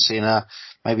wouldn't mind seeing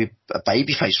maybe a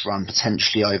babyface run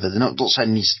potentially over. They're not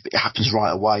saying it happens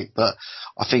right away, but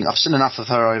I think I've seen enough of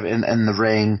her over in the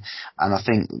ring, and I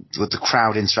think with the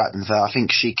crowd interacting with her, I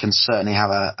think she can certainly have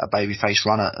a babyface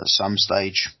run at some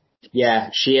stage.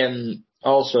 Yeah, she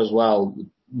also as well,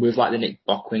 with like the Nick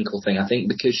Bockwinkel thing, I think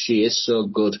because she is so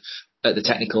good at the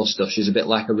technical stuff, she's a bit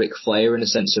like a Ric Flair in the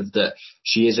sense of that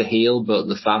she is a heel, but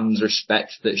the fans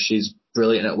respect that she's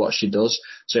brilliant at what she does.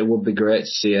 So it would be great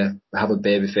to see her have a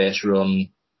babyface run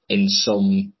in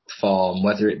some form,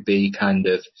 whether it be kind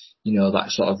of, that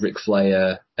sort of Ric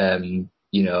Flair,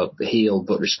 heel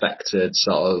but respected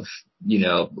sort of,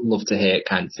 love to hate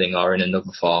kind of thing, or in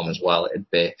another form as well. It'd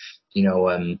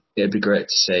be great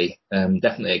to see.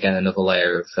 Definitely again another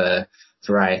layer of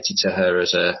variety to her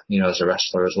as a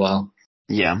wrestler as well.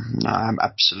 Yeah, no,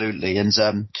 absolutely. And,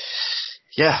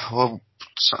 well,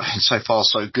 so far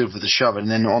so good with the show, and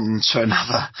then on to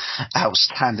another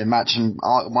outstanding match, and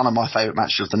one of my favourite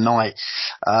matches of the night.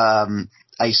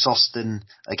 Ace Austin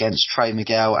against Trey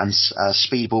Miguel and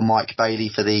Speedball Mike Bailey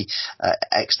for the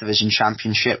X Division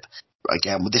Championship.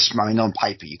 Again, with this, on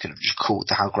paper, you could have just called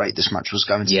how great this match was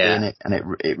going to be, and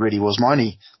it really was. My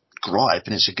only gripe,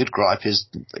 and it's a good gripe, is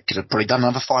it could have probably done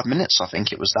another 5 minutes. I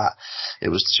think it was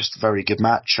just a very good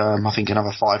match. I think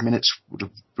another 5 minutes would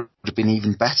have been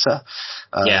even better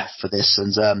for this,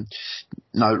 and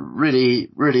really,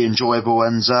 really enjoyable,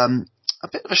 and a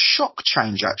bit of a shock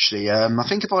change, actually. I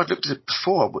think if I'd looked at it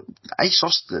before, Ace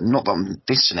Austin, not that I'm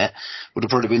dissing it, would have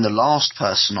probably been the last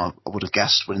person I would have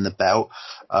guessed winning the belt.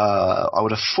 I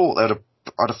would have thought I'd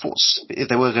have thought if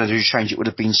they were going to do a change, it would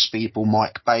have been Speedball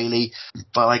Mike Bailey.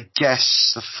 But I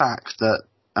guess the fact that,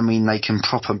 they can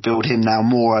proper build him now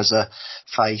more as a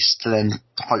face to then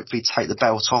hopefully take the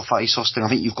belt off Ace Austin. I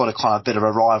think you've got a kind of bit of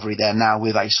a rivalry there now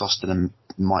with Ace Austin and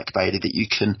Mike Bailey that you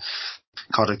can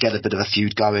kind of get a bit of a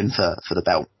feud going for the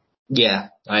belt. Yeah,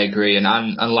 I agree.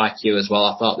 And like you as well,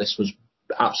 I thought this was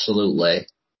absolutely,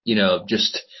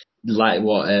 just like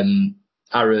what Aaron,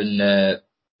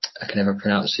 I can never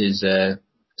pronounce his, the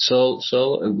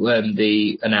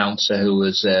announcer who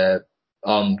was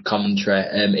on commentary,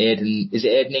 is it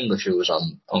Aiden English who was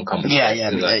on commentary?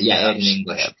 Yeah, Aiden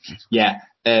English. Yeah.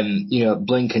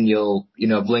 Blink and you'll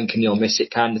miss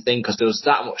it kind of thing, because there was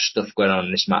that much stuff going on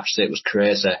in this match that it was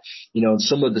crazy. And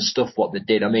some of the stuff what they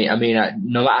did, no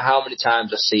matter how many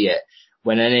times I see it,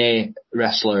 when any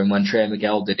wrestler, and when Trey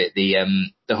Miguel did it, the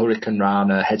Hurricane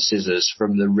Rana head scissors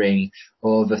from the ring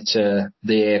over to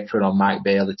the apron on Mike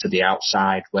Bailey to the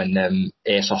outside when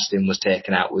Ace Austin was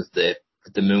taken out with the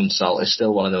moonsault is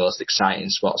still one of the most exciting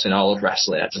spots in all of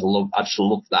wrestling. I just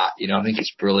love that. I think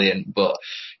it's brilliant. But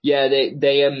yeah,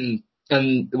 they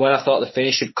and when I thought the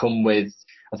finish had come with,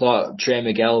 I thought Trey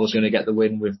Miguel was going to get the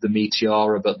win with the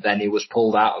Meteora, but then he was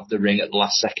pulled out of the ring at the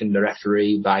last second, the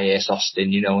referee, by Ace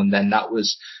Austin, and then that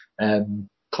was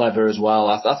clever as well.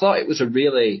 I thought it was a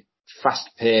really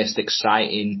fast-paced,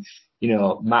 exciting,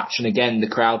 match, and again, the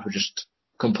crowd were just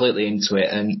completely into it,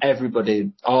 and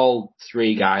everybody, all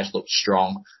three guys looked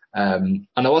strong. And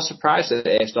I was surprised that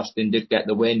Ace Austin did get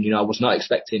the win. I was not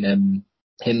expecting him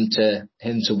to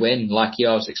win. Like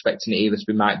I was expecting it either to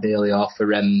be Mike Bailey or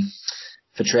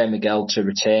for Trey Miguel to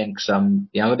retain, because I'm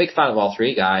a big fan of all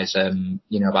three guys.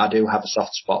 But I do have a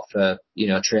soft spot for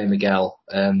Trey Miguel.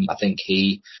 I think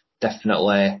he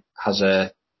definitely has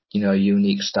a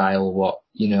unique style, what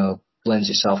blends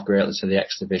itself greatly to the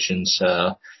X Division.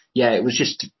 So yeah, it was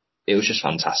just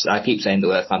fantastic. I keep saying the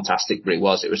word fantastic, but it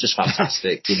was just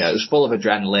fantastic. It was full of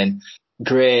adrenaline.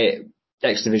 Great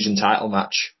X Division title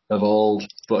match of old,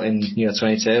 but in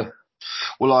 22.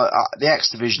 Well, the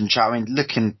X Division chat.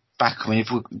 Looking back,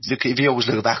 if you always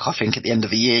look back, I think at the end of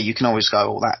the year, you can always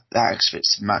go, that X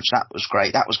Division match, that was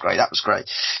great.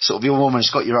 Sort of, you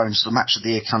almost got your own sort of match of the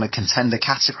year kind of contender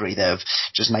category there of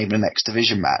just naming an X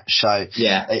Division match. So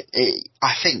yeah,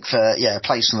 I think for a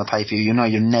place on the pay per view, you're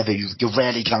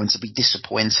rarely going to be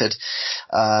disappointed.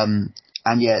 And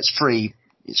yeah, it's three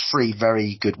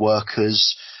very good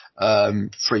workers.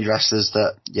 Three wrestlers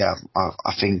that,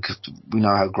 I think we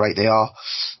know how great they are.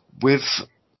 With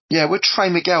Trey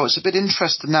Miguel, it's a bit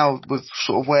interesting now with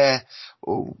sort of where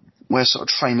sort of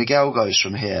Trey Miguel goes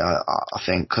from here, I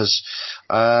think, because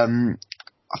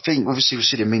I think obviously we've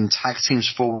seen him in tag teams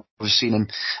before. We've seen him.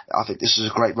 I think this is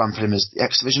a great run for him as the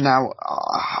X Division. Now,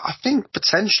 I think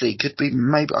potentially could be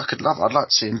maybe I'd like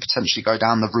to see him potentially go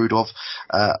down the route of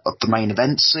the main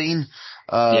event scene.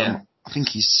 I think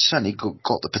he's certainly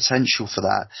got the potential for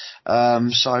that.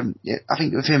 So I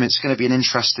think with him, it's going to be an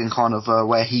interesting kind of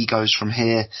where he goes from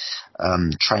here,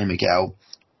 Trey Miguel.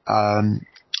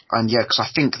 And yeah, because I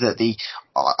think that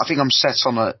I think I'm set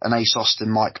on an Ace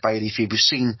Austin Mike Bailey feud. We've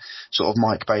seen sort of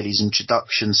Mike Bailey's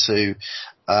introduction to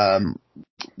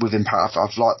with Impact.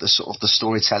 I've liked the sort of the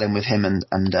storytelling with him and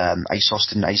Ace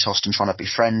Austin trying to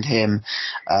befriend him,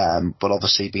 but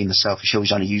obviously being the selfish heel,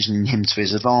 he's only using him to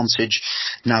his advantage.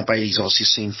 Now Bailey's obviously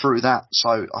seen through that,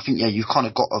 so I think you've kind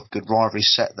of got a good rivalry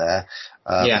set there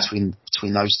between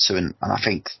those two, and I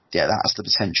think that has the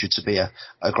potential to be a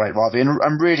great rivalry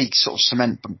and really sort of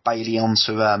cement Bailey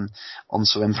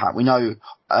onto Impact. We know.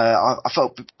 I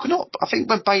think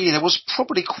with Bailey there was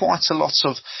probably quite a lot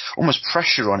of almost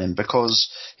pressure on him because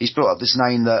he's built up this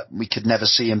name that we could never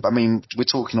see him. But we're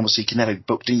talking obviously he could never be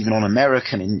booked even on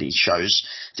American indie shows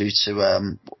due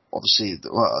to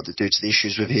due to the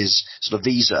issues with his sort of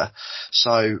visa.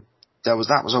 So that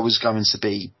was always going to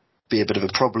be be a bit of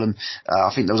a problem.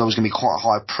 I think there was always going to be quite a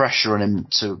high pressure on him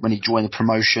when he joined the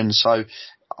promotion. So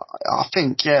I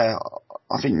think now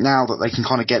that they can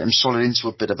kind of get him solid into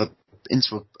a bit of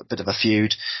a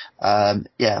feud, and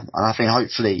I think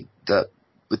hopefully that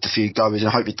with the feud going, and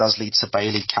I hope it does lead to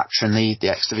Bayley capturing the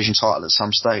X Division title at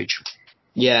some stage.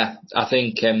 Yeah, I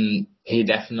think he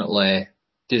definitely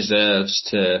deserves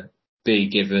to be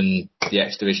given the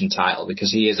X Division title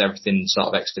because he is everything sort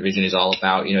of X Division is all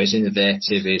about. You know, he's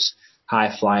innovative, he's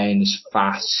high flying, he's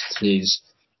fast, he's,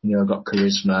 you know, got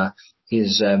charisma.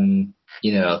 He's,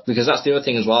 you know, because that's the other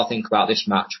thing as well I think about this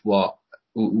match. What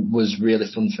was really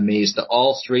fun for me is that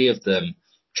all three of them,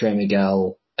 Trey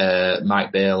Miguel,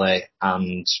 Mike Bailey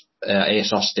and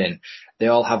Ace Austin, they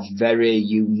all have very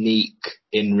unique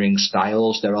in-ring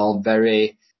styles. They're all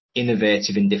very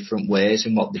innovative in different ways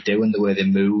in what they do and the way they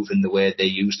move and the way they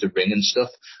use the ring and stuff.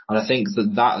 And I think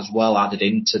that as well added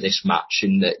into this match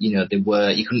in that, you know,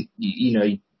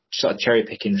 you sort of cherry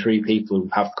picking three people who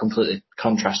have completely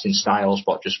contrasting styles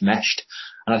but just meshed.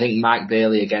 And I think Mike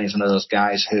Bailey again is one of those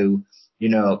guys who, you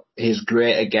know, he's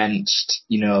great against,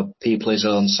 you know, people his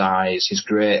own size. He's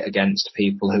great against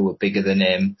people who are bigger than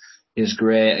him. He's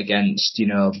great against, you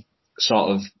know,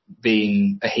 sort of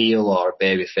being a heel or a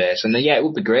babyface. And then, yeah, it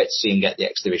would be great to see him get the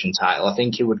X Division title. I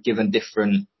think he would give a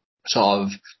different sort of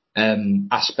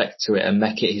aspect to it and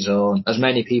make it his own, as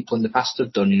many people in the past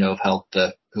have done, you know,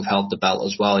 who've held the belt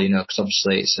as well, you know, because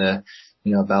obviously it's a,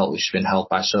 you know, a belt which has been held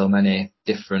by so many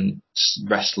different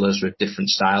wrestlers with different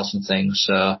styles and things.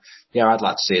 So, yeah, I'd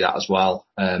like to see that as well,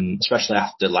 especially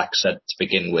after, like I said to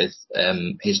begin with,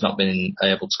 he's not been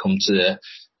able to come to the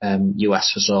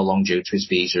US for so long due to his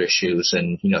visa issues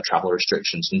and, you know, travel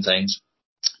restrictions and things.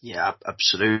 Yeah,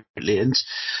 absolutely. And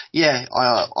yeah,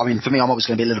 I mean, for me, I'm always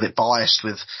going to be a little bit biased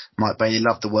with Mike Bailey.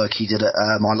 Loved the work he did at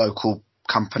my local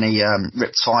company,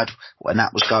 Riptide, when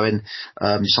that was going.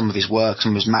 Some of his work,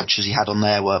 some of his matches he had on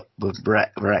there were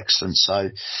excellent. So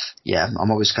yeah,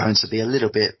 I'm always going to be a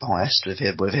little bit biased with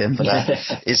him, but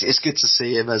it's good to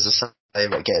see him, as I say,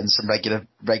 getting some regular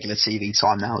TV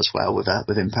time now as well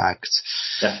with Impact.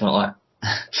 Definitely.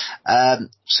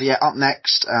 So yeah, up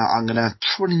next, I'm gonna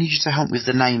probably need you to help with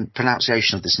the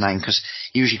pronunciation of this name, because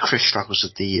usually Chris struggles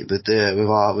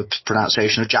with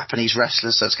pronunciation of Japanese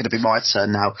wrestlers, so it's gonna be my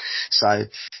turn now. So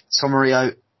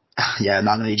Tomohiro, yeah,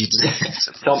 no, I'm gonna need you to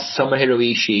Tomohiro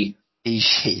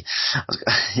Ishii.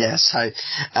 Yeah, so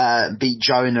beat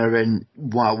Jonah in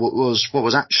what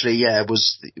was actually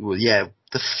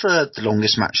the third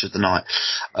longest match of the night,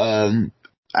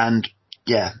 and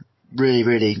yeah,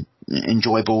 really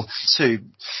enjoyable too.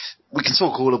 We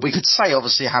could say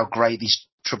obviously how great these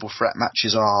triple threat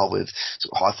matches are with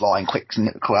sort of high flying, quick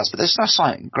crowds, but there's no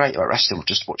something great about wrestling with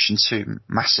just watching two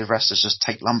massive wrestlers just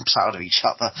take lumps out of each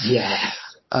other. Yeah.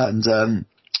 And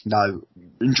no,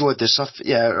 enjoyed this.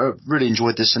 Really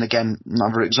enjoyed this, and again,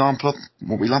 another example of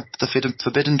what we love, the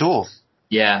Forbidden Door.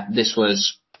 Yeah, this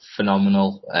was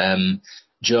phenomenal.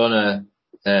 Jonah,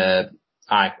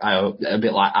 I a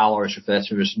bit like Al always referred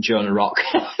to him as Jonah Rock,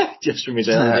 just from his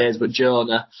early days. But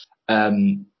Jonah,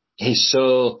 he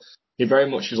very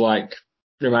much is like,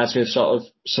 reminds me of sort of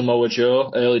Samoa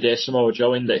Joe, early days Samoa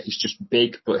Joe, in that he's just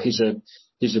big, but he's a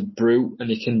brute, and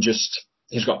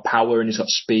he's got power and he's got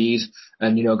speed.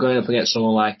 And, you know, going up against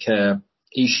someone like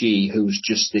Ishii, who's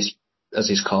just this, as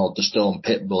he's called, the Stone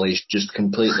Pitbull, he's just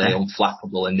completely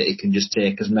unflappable, and that he can just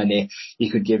take as many,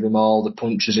 you could give him all the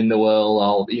punches in the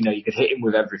world, you could hit him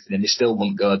with everything and he still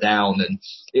wouldn't go down. And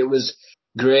it was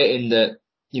great in that,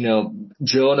 you know,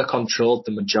 Jonah controlled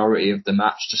the majority of the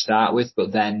match to start with,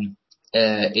 but then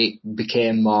it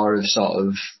became more of sort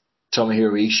of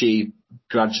Tomohiro Ishii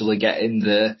gradually getting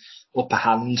the upper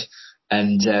hand.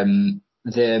 And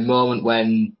the moment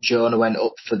when Jonah went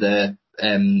up for the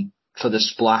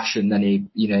splash, and then he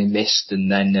missed,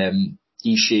 and then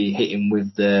Ishii hit him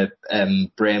with the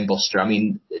brainbuster. I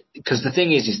mean, because the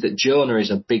thing is that Jonah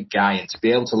is a big guy, and to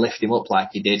be able to lift him up like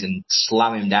he did and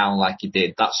slam him down like he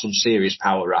did, that's some serious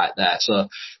power right there. So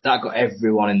that got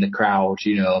everyone in the crowd,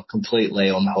 completely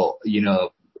unhooked,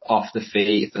 off the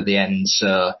feet for the end.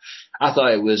 So I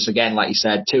thought it was, again, like you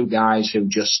said, two guys who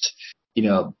just,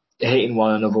 hitting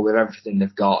one another with everything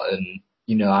they've got. And,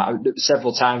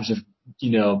 several times of,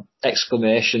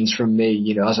 exclamations from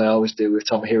me, as I always do with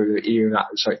Tomohiro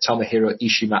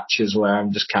Ishii matches, where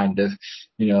I'm just kind of,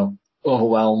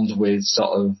 overwhelmed with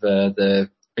sort of the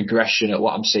aggression at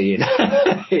what I'm seeing.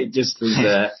 It just was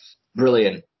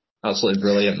brilliant, absolutely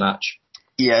brilliant match.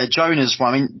 Yeah, Jonah's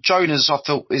one. I mean, Jonah's, I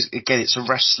thought, it's a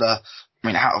wrestler. I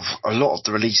mean, out of a lot of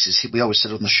the releases, we always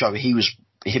said on the show, he was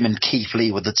him and Keith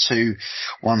Lee were the two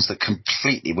ones that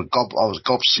completely were I was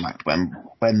gobsmacked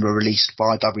when were released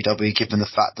by WWE, given the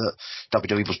fact that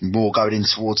WWE was more going in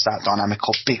towards that dynamic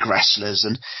of big wrestlers,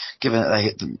 and given that they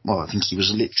hit them, well, I think he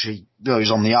was literally, he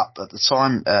was on the up at the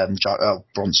time,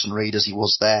 Bronson Reed as he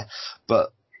was there,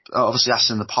 but obviously that's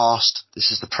in the past,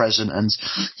 this is the present, and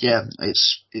yeah,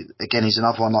 again, he's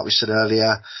another one, like we said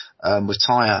earlier, with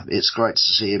Taya. It's great to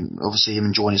see him, obviously him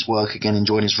enjoying his work again,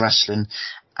 enjoying his wrestling.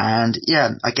 And yeah,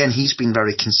 again, he's been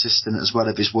very consistent as well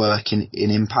of his work in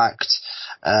Impact.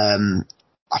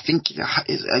 I think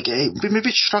we've been a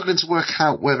bit struggling to work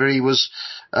out whether he was.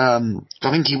 I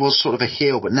think he was sort of a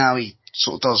heel, but now he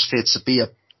sort of does fit to be a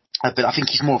bit. I think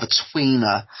he's more of a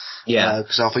tweener. Yeah.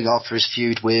 Because I think after his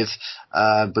feud with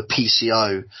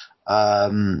PCO,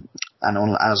 and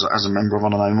as a member of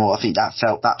Honor No More, I think that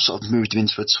sort of moved him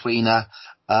into a tweener.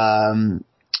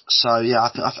 So yeah,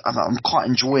 I'm quite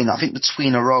enjoying it. I think the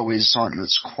tweener role is something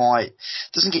that's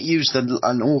doesn't get used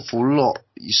an awful lot.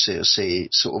 You see,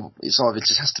 it's either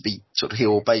just has to be sort of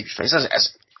heel or babyface,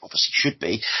 as obviously should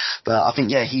be. But I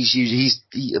think, yeah, I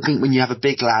think when you have a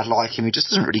big lad like him who just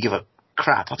doesn't really give a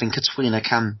crap, I think a tweener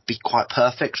can be quite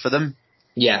perfect for them.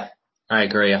 Yeah, I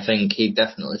agree. I think he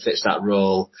definitely fits that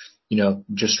role,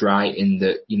 just right, in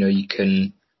that, you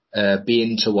can be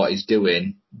into what he's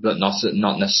doing, but not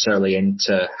necessarily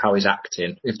into how he's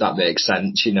acting, if that makes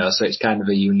sense, so it's kind of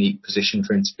a unique position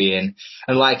for him to be in.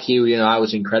 And like you, I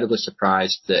was incredibly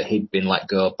surprised that he'd been let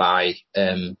go by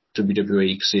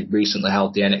WWE, because he'd recently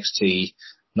held the NXT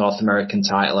North American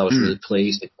title. I was really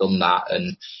pleased he'd done that.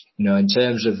 And, in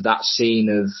terms of that scene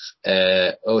of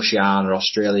Oceania,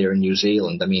 Australia and New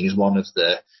Zealand, I mean, he's one of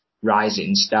the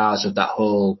rising stars of that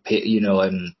whole pit,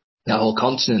 that whole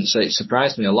continent. So it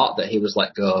surprised me a lot that he was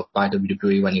let go by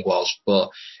WWE when he was. But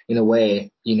in a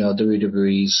way,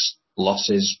 WWE's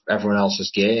losses, everyone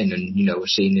else's gain. And, we're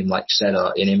seeing him, like you said,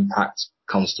 in Impact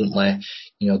constantly,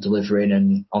 delivering,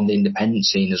 and on the independent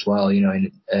scene as well,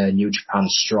 in New Japan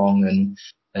Strong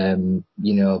and,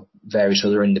 various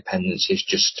other independents. He's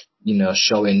just,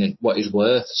 showing what he's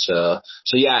worth. So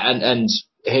yeah, and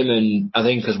him, and I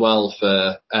think as well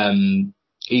for,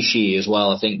 Ishii as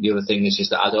well. I think the other thing is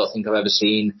that I don't think I've ever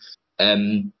seen,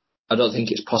 I don't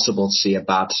think it's possible to see a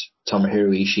bad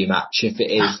Tomohiro Ishii match. If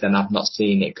it is, then I've not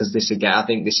seen it, because I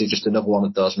think this is just another one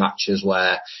of those matches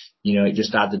where, it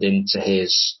just added into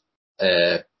his,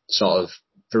 sort of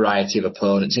variety of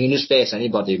opponents. He can just face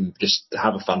anybody and just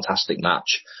have a fantastic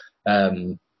match,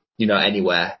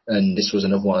 anywhere. And this was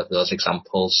another one of those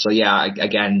examples. So yeah,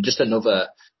 again, just another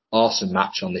awesome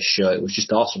match on this show. It was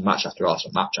just awesome match after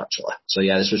awesome match, actually. So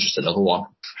yeah, this was just another one.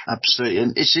 Absolutely.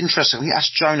 And it's interesting. I think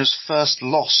that's Jonah's first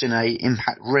loss in a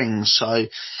Impact ring. So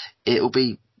it'll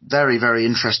be very, very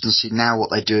interesting to see now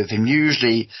what they do with him.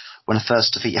 Usually when a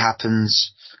first defeat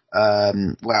happens, not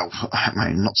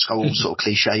to go all sort of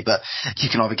cliche, but you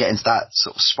can either get into that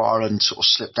sort of spiral and sort of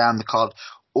slip down the card,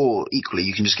 or equally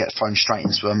you can just get thrown straight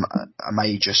into a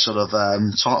major sort of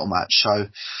title match. So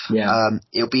yeah,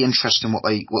 it'll be interesting what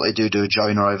they do to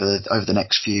Jonah over the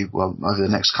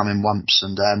next coming months.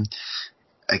 And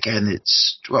again,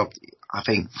 I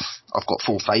think I've got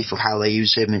full faith of how they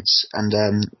use him.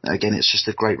 Again, it's just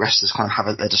a great wrestler to kind of have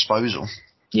at their disposal.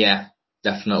 Yeah,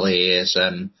 definitely is.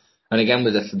 And again,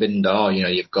 with the Forbidden Door,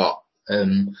 you've got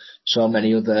so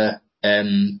many other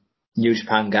New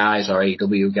Japan guys or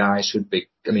AEW guys who'd be,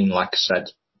 like I said,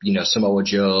 Samoa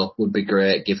Joe would be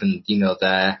great given,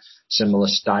 their similar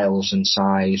styles and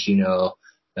size,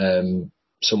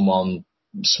 someone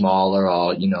smaller,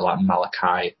 or, like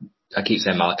Malachi. I keep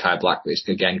saying Malachi Black, but it's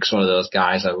again, because one of those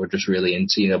guys I were just really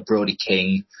into, Brody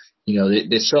King.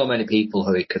 There's so many people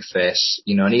who he could face,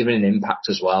 and even in Impact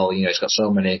as well, he's got so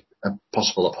many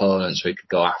possible opponents who he could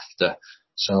go after.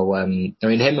 So, him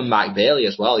and Mike Bailey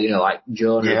as well, like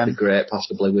Jonah would be great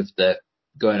possibly with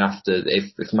going after,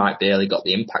 if Mike Bailey got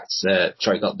the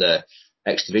got the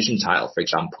X Division title, for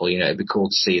example, it'd be cool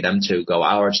to see them two go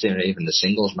out, or just even the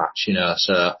singles match,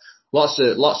 so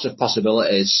lots of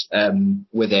possibilities,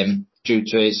 with him due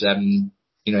to his,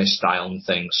 his style and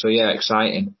things. So yeah,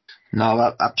 exciting.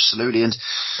 No, absolutely. And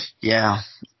yeah,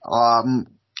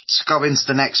 to go into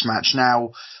the next match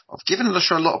now, I've given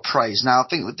Alisha a lot of praise. Now, I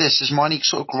think with this is my only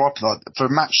sort of gripe for a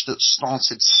match that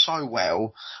started so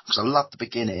well, because I loved the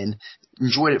beginning,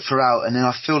 enjoyed it throughout, and then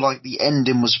I feel like the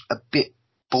ending was a bit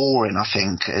boring, I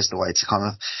think, is the way to kind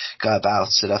of go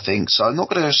about it, I think. So I'm not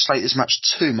going to slate this match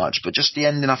too much, but just the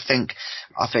ending, I think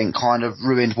kind of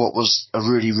ruined what was a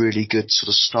really, really good sort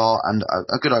of start and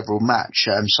a good overall match.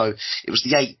 So it was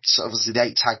the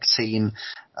eight tag team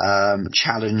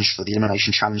challenge for the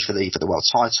elimination challenge for the world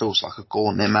titles, like a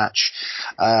gauntlet match.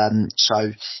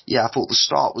 So yeah, I thought the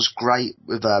start was great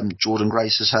with Jordynne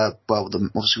Grace as her. Well,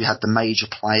 obviously we had the major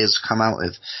players come out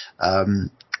with.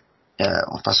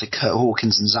 If I say Kurt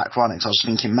Hawkins and Zach Ryder, I was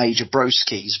thinking Major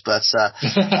Broskis, but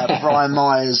Brian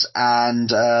Myers and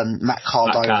Matt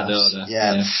Cardona.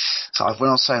 Yeah. So when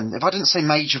I was saying, if I didn't say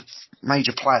major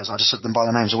players, I just said them by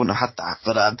their names, I wouldn't have had that.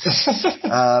 But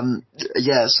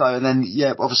yeah. So and then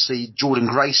obviously Jordynne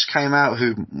Grace came out,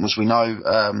 who, as we know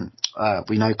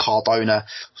Cardona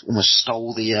almost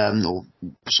stole the or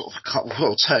sort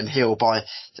of turned heel by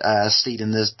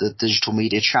stealing the digital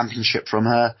media championship from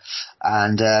her.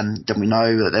 And then we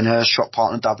know that then her shop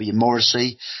partner W.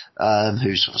 Morrissey,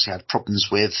 who's obviously had problems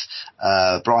with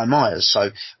Brian Myers. So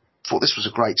thought this was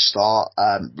a great start.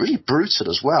 Really brutal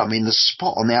as well. I mean, the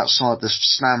spot on the outside, the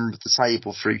slam of the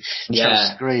table through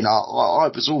Chelsea Green, I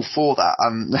was all for that.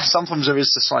 Sometimes there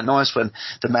is just like nice when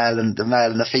the male and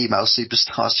the female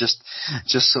superstars just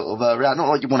sort of react. Not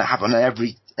like you want to have on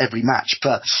every match,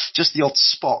 but just the odd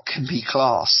spot can be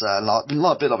class. Like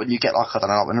a bit like when you get like, I don't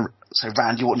know, when say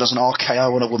Randy Orton does an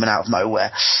RKO on a woman out of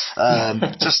nowhere.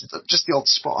 Just the odd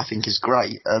spot I think is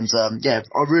great. And yeah,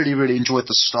 I really, really enjoyed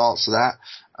the starts of that.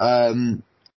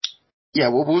 Yeah,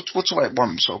 we'll talk about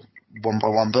one by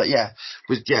one, but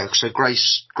so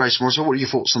Grace Morrison, what are your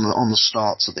thoughts on the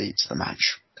start to the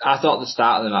match? I thought the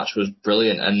start of the match was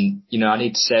brilliant, and I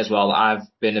need to say as well that I've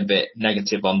been a bit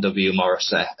negative on W.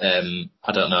 Morrissey.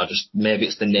 I don't know, just maybe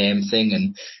it's the name thing,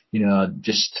 and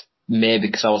just maybe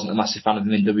because I wasn't a massive fan of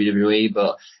him in WWE,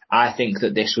 but I think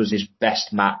that this was his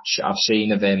best match I've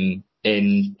seen of him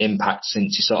in Impact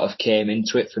since he sort of came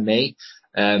into it for me.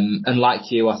 And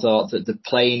like you, I thought that the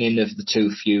playing in of the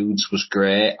two feuds was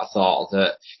great. I thought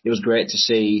that it was great to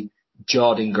see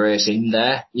Jordynne Grace in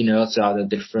there, to add a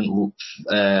different,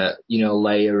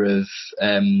 layer of,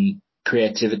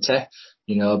 creativity,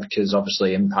 because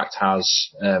obviously Impact has,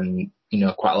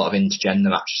 quite a lot of intergender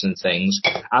matches and things.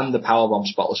 And the powerbomb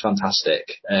spot was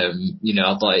fantastic. I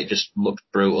thought it just looked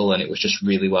brutal and it was just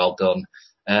really well done.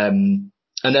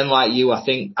 And then like you, I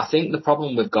think the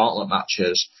problem with gauntlet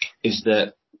matches is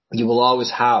that you will always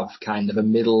have kind of a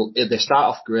middle, they start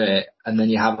off great and then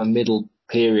you have a middle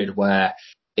period where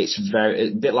it's a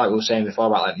bit like we were saying before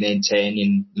about like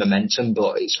maintaining momentum,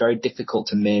 but it's very difficult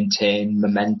to maintain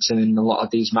momentum in a lot of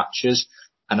these matches.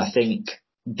 And I think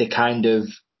they kind of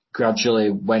gradually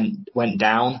went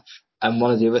down. And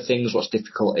one of the other things what's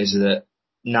difficult is that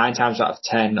 9 times out of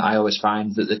 10, I always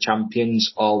find that the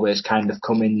champions always kind of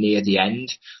come in near the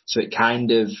end. So it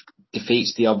kind of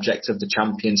defeats the object of the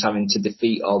champions having to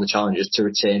defeat all the challengers to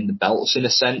retain the belts in a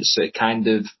sense. So it kind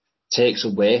of takes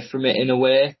away from it in a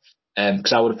way.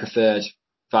 Because I would have preferred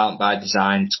Violent by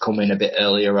Design to come in a bit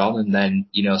earlier on and then,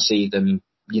 see them,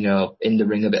 in the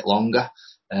ring a bit longer.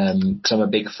 Because I'm a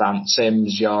big fan, same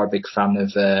as you're a big fan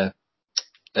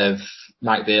of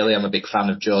Mike Bailey. I'm a big fan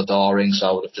of Joe Doring, so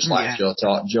I would have just liked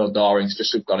Joe Doring to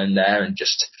just have gone in there and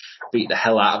just beat the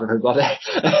hell out of everybody.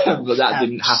 But that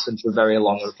didn't happen for very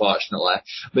long, unfortunately.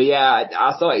 But yeah,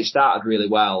 I thought it started really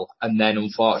well, and then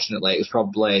unfortunately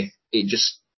it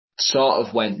just sort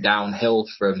of went downhill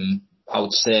from, I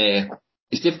would say,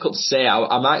 it's difficult to say.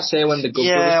 I might say when the Good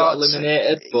Brothers got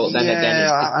eliminated, but then again,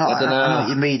 I don't know. I know what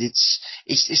you mean.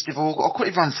 It's difficult. I'll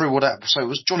quickly run through what happened. So it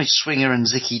was Johnny Swinger and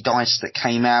Zicky Dice that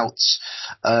came out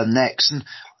next, and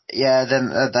then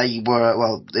they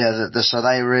were so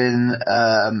they were in.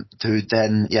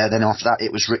 Then after that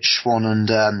it was Rich Swann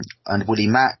and Willie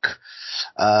Mack.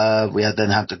 We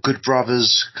then had the Good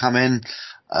Brothers come in.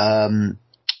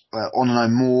 On and No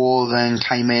More then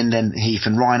came in, then Heath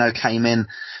and Rhino came in.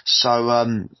 So,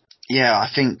 I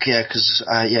think, because,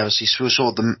 obviously we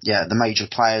saw the major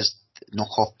players knock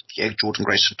off, Jordynne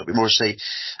Grace and W. Morrissey.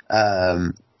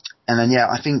 And then,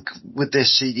 I think with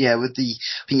this, I think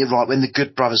you're right, when the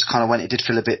Good Brothers kind of went, it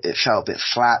felt a bit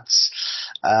flat.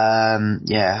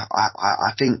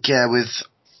 I think,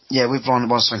 with Ron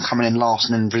Watson coming in last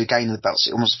and then regaining the belts,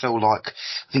 it almost felt like,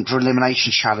 I think for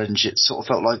Elimination Challenge, it sort of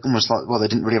felt like almost like, well, they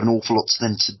didn't really have an awful lot to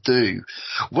them to do.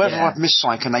 Whether I've missed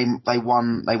something and they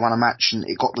won a match and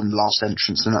it got them the last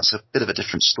entrance, and that's a bit of a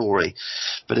different story.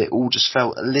 But it all just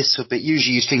felt a little bit,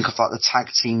 usually you think of like the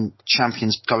tag team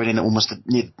champions going in almost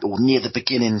near the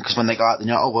beginning, because when they go out, then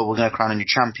you're, we're going to crown a new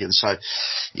champion. So,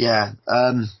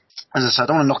 as I said, I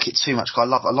don't want to knock it too much, because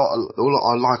I love I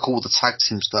like all the tag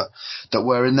teams that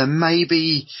were in there.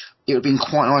 Maybe it would have been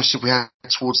quite nice if we had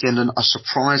towards the end a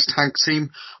surprise tag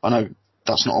team. I know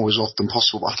that's not always often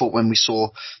possible. But I thought when we saw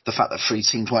the fact that 3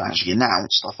 teams weren't actually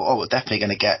announced, I thought, we're definitely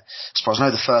going to get a surprise. I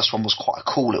know the first one was quite a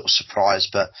cool little surprise,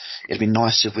 but it'd be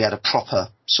nice if we had a proper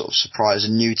sort of surprise,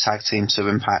 a new tag team to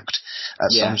Impact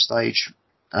at some stage.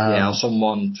 Or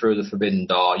someone through the forbidden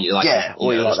door.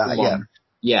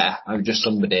 Just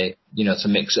somebody, to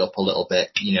mix it up a little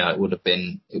bit. It would have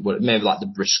been, maybe like the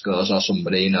Briscoes or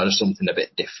somebody, just something a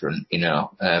bit different,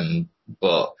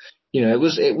 But,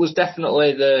 it was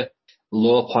definitely the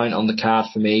low point on the card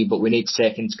for me, but we need to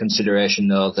take into consideration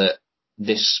though that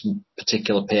this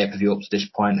particular pay-per-view up to this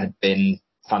point had been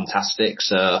fantastic.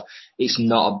 So it's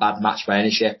not a bad match by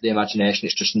any shape of the imagination.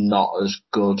 It's just not as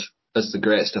good as the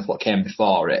great stuff what came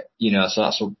before it, so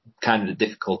that's kind of the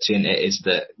difficulty in it, is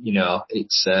that,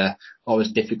 it's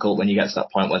always difficult when you get to that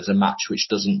point where there's a match which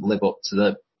doesn't live up to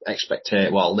the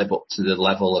live up to the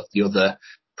level of the other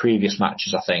previous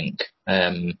matches, I think.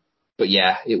 But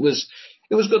yeah, it was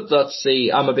good though to see.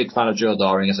 I'm a big fan of Joe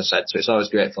Doring, as I said, so it's always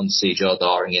great fun to see Joe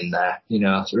Doring in there,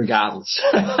 regardless.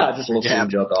 I just love seeing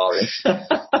Joe Doring.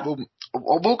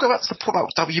 We'll go back to the point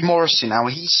about W. Morrissey now.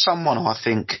 He's someone who I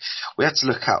think we had to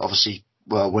look at, obviously,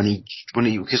 when he,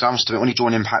 because I must admit, when he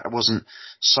joined Impact, I wasn't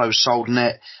so sold on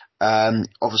it.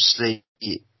 Obviously,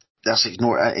 that's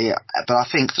ignored it. But I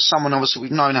think for someone, obviously,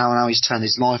 we've known how now he's turned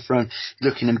his life around,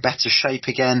 looking in better shape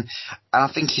again. And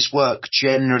I think his work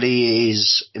generally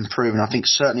is improving. I think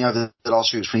certainly over the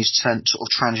last few weeks when he's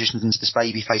transitioned into this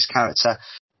babyface character,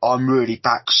 I'm really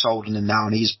back sold on him now.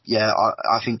 And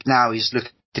I think now he's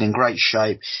looking in great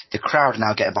shape. The crowd are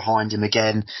now getting behind him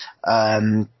again.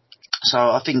 So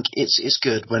I think it's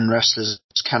good when wrestlers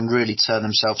can really turn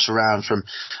themselves around from,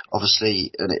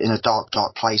 obviously, in a dark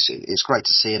place. It's great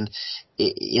to see, and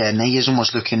he is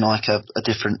almost looking like a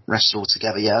different wrestler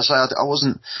altogether. Yeah, so I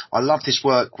loved his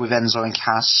work with Enzo and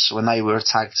Cass when they were a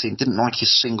tag team. Didn't like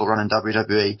his single run in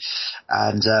WWE,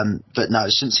 and but no,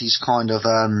 since he's kind of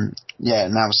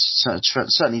now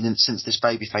certainly since this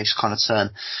babyface kind of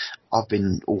turn, I've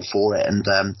been all for it, and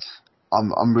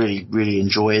I'm really, really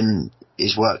enjoying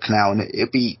his work now, and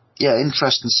it'd be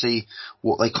interesting to see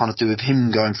what they kind of do with him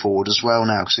going forward as well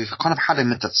now, because we've kind of had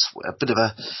him at a bit of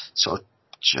a sort of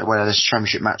this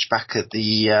championship match back at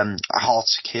the Hard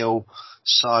to Kill,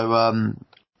 so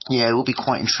it will be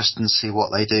quite interesting to see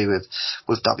what they do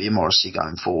with W. Morrissey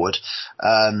going forward.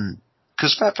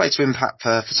 Because fair play to Impact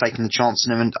for taking the chance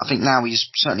on him, and I think now he's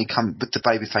certainly come with the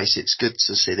babyface. It's good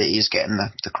to see that he's getting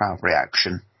the crowd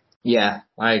reaction. Yeah,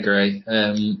 I agree.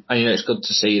 And it's good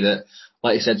to see that,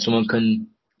 like you said, someone can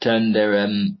turn their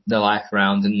life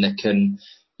around, and they can,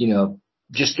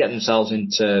 just get themselves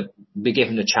into be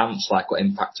given a chance, like what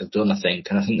Impact have done, I think.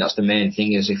 And I think that's the main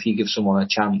thing, is if you give someone a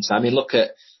chance. I mean, look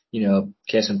at,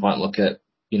 case in point, look at,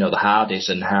 the Hardys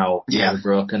and how the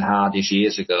Broken Hardys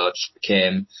years ago just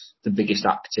became the biggest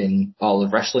act in all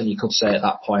of wrestling, you could say, at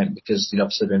that point, because they'd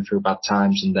obviously been through bad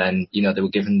times, and then, they were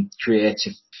given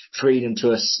creative freedom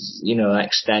to an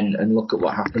extent, and look at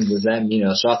what happened with them,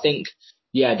 So I think,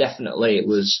 definitely it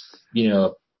was,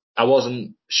 I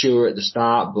wasn't sure at the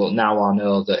start, but now I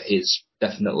know that he's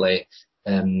definitely,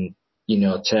 turned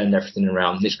everything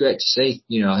around. And it's great to see,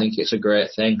 I think it's a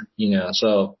great thing,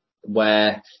 so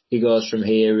where he goes from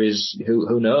here is,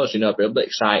 who knows, but it'll be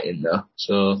exciting though.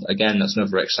 So again, that's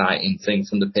another exciting thing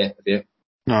from the pay-per-view.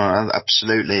 No,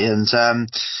 absolutely. And, and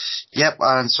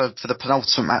so for the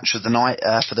penultimate match of the night,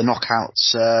 for the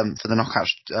Knockouts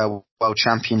World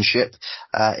Championship,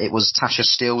 it was Tasha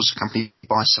Steelz, accompanied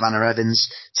by Savannah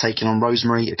Evans, taking on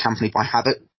Rosemary, accompanied by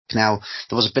Havoc. Now,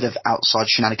 there was a bit of outside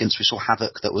shenanigans. We saw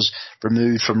Havoc that was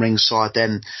removed from ringside.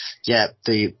 Then,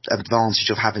 the advantage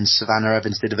of having Savannah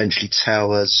Evans did eventually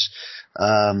tell us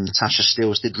Tasha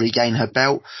Steelz did regain her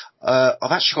belt.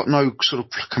 I've actually got no sort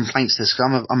of complaints to this,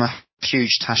 because I'm a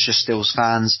huge Tasha Steelz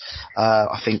fans.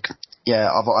 I think,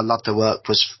 I loved her work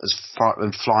as fire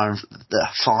and flavour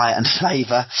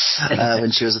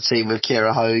when she was a team with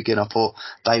Kiera Hogan. I thought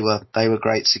they were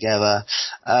great together,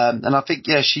 and I think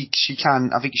she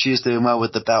can. I think she is doing well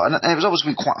with the belt, and it was always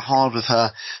been quite hard with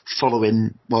her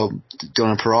following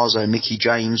Donna Purrazzo and Mickie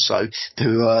James,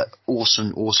 who are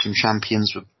awesome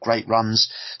champions with great runs.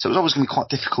 So it was always going to be quite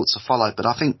difficult to follow, but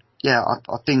I think.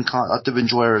 I think I do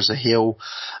enjoy her as a heel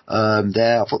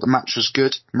there. I thought the match was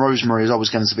good. Rosemary is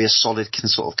always going to be a solid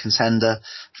sort of contender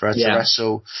for her to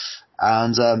wrestle.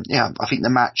 And, I think the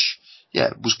match,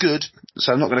 was good.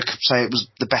 So I'm not going to say it was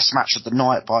the best match of the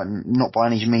night, not by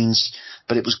any means,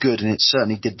 but it was good, and it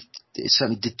certainly did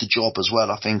the job as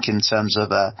well, I think, in terms of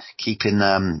keeping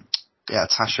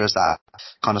Tasha as that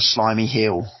kind of slimy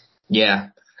heel. Yeah.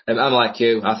 I'm like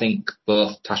you. I think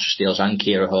both Tasha Steelz and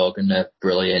Kiera Hogan are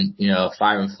brilliant.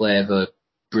 Fire and Flavour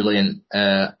brilliant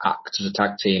act as a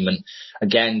tag team. And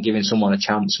again, giving someone a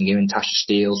chance and giving Tasha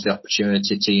Steelz the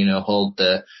opportunity to, hold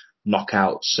the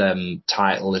Knockouts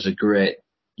title is a great,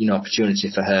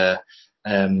 opportunity for her.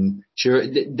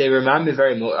 They remind me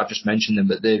very much, I've just mentioned them,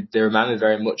 but they remind me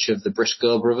very much of the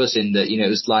Briscoe brothers in that, it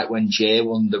was like when Jay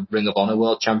won the Ring of Honor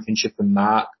World Championship and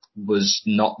Mark was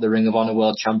not the Ring of Honor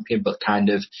World Champion, but kind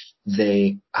of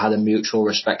they had a mutual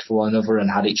respect for one another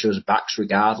and had each other's backs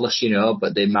regardless,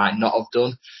 but they might not have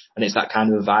done. And it's that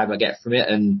kind of a vibe I get from it.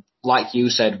 And like you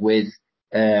said with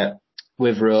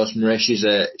Rosemary, she's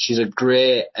a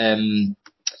great,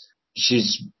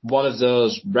 she's one of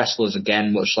those wrestlers,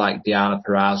 again, much like Deonna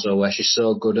Purrazzo, where she's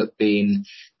so good at being,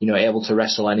 able to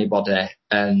wrestle anybody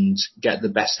and get the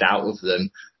best out of them.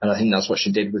 And I think that's what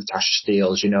she did with Tasha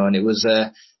Steelz, and it was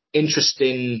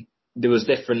interesting. There was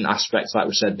different aspects, like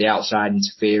we said, the outside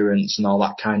interference and all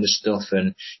that kind of stuff.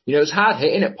 And, it was hard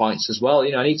hitting at points as well.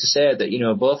 I need to say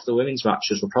that, both the women's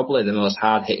matches were probably the most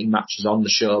hard hitting matches on the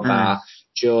show, bar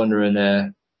Jonah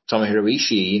and Tomohiro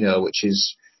Ishii, which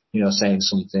is, saying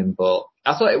something. But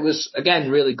I thought it was, again,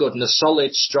 really good and a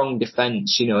solid, strong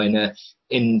defense,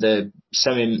 in the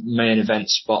semi-main event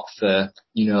spot for,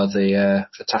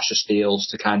 for Tasha Steelz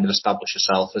to kind of establish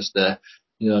herself as the,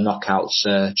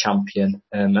 Knockouts champion.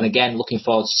 And again, looking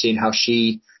forward to seeing how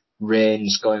she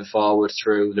reigns going forward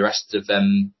through the rest of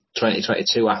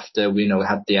 2022 after we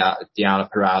had Deonna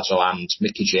Purrazzo and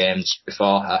Mickie James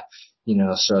before her.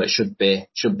 So it should be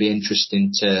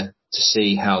interesting to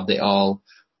see how they all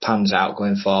pans out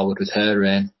going forward with her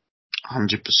reign.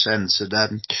 100%.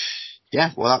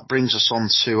 And well, that brings us on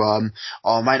to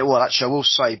our main. Well, actually, I will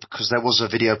say, because there was a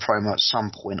video promo at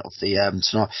some point of the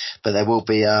tonight, but there will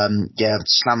be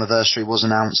Slammiversary was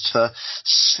announced for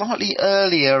slightly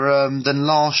earlier than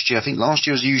last year. I think last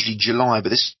year was usually July,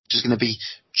 but this is going to be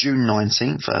June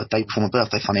 19th, a day before my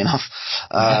birthday, funny enough.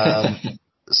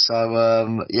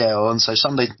 So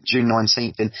Sunday, June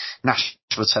 19th in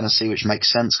Nashville, Tennessee, which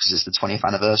makes sense because it's the 20th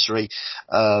anniversary.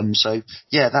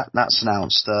 That's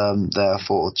announced there. I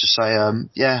thought I'd just say,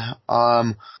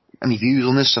 any views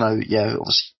on this? I know,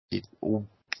 obviously it all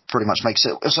pretty much makes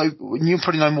it. So you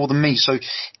probably know more than me. So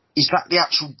is that the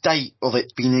actual date of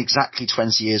it being exactly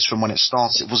 20 years from when it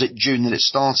started? Was it June that it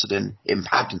started in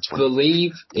Impact? I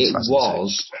believe it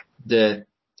was the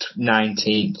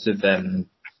 19th of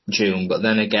June, but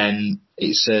then again,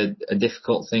 it's a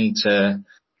difficult thing to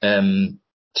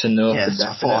know. Yeah,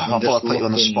 I thought I'd put you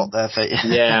on the spot there.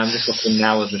 I'm just looking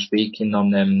now as we're speaking on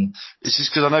them. This is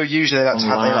because I know usually they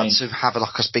like to have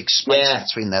like a big space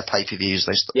between their pay-per-views.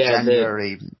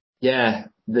 January.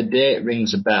 The date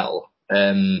rings a bell.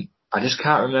 I just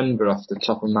can't remember off the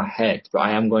top of my head, but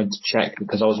I am going to check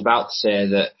because I was about to say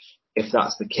that if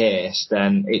that's the case,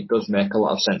 then it does make a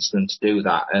lot of sense for them to do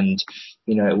that, and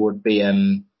it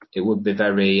would be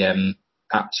very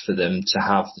apt for them to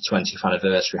have the 20th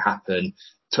anniversary happen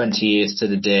 20 years to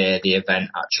the day the event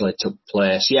actually took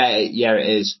place. It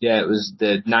is. It was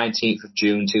the 19th of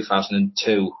June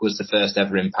 2002 was the first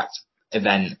ever Impact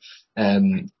event,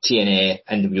 NWA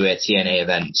TNA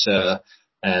event. So,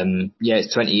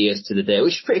 it's 20 years to the day,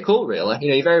 which is pretty cool, really.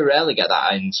 You very rarely get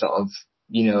that in sort of,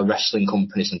 wrestling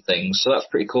companies and things. So that's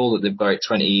pretty cool that they've got it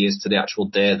 20 years to the actual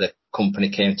day the company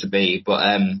came to be. But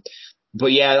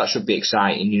that should be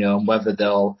exciting, and whether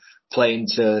they'll play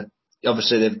into,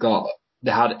 obviously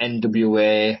they had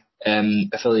NWA,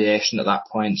 affiliation at that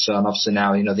point. So, and obviously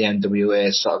now, the NWA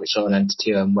is sort of its own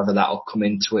entity, and whether that'll come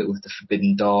into it with the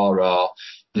Forbidden Door or,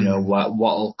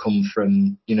 what'll come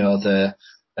from, the,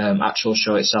 actual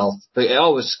show itself. But it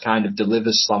always kind of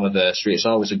delivers Slammiversary. It's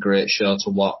always a great show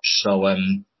to watch. So,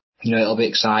 it'll be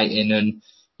exciting. And,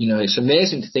 it's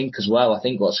amazing to think as well. I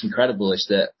think what's incredible is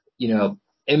that,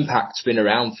 Impact's been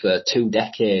around for 2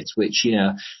 decades, which,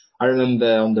 I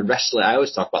remember on the wrestling, I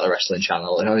always talk about the wrestling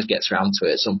channel, it always gets around to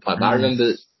it at some point, but I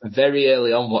remember very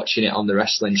early on watching it on the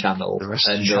wrestling channel. The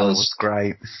wrestling channel was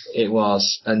great. It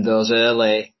was. And those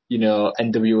early,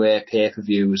 NWA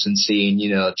pay-per-views and seeing,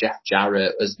 Jeff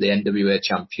Jarrett as the NWA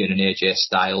champion and AJ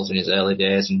Styles in his early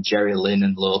days and Jerry Lynn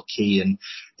and Low Key and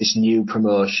this new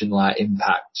promotion like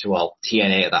Impact,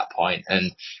 TNA at that point.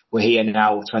 And we're here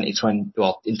now, in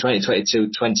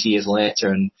 2022, 20 years later,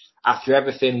 and after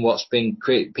everything what's been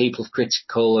people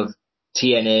critical of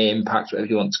TNA, Impact, whatever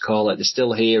you want to call it, they're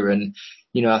still here. And,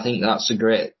 I think that's a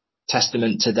great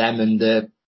testament to them and the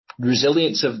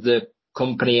resilience of the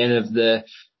company and of the,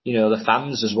 the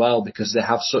fans as well, because they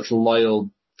have such loyal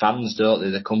fans, don't they,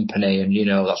 the company, and,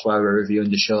 that's why we're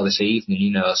reviewing the show this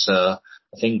evening, so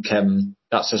I think,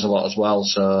 that says a lot as well.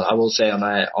 So I will say on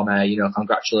a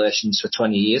congratulations for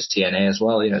 20 years TNA as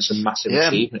well. It's a massive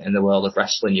achievement in the world of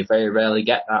wrestling. You very rarely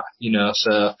get that,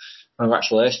 so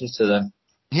congratulations to them.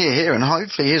 Here, and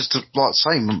hopefully here's like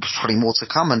saying probably more to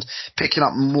come and picking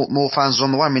up more fans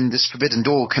on the way. I mean, this Forbidden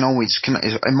Door can,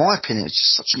 in my opinion, it's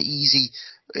just such an easy.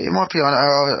 In my opinion,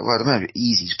 I don't know,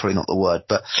 easy is probably not the word,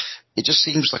 but it just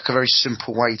seems like a very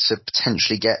simple way to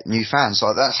potentially get new fans.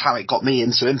 Like that's how it got me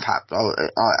into Impact.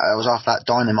 I was after that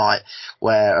Dynamite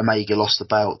where Omega lost the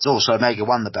belt, Omega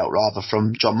won the belt rather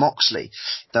from Jon Moxley.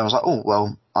 Then I was like, oh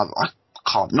well, I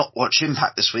can't not watch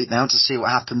Impact this week now to see what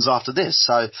happens after this.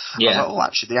 So I was like, oh,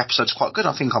 actually the episode's quite good.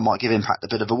 I think I might give Impact a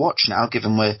bit of a watch now,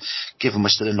 given we're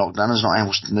still in lockdown.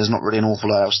 There's not really an awful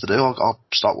lot else to do. I'll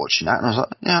start watching that. And I was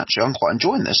like, yeah, actually I'm quite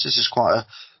enjoying this. This is quite a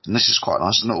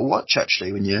nice little watch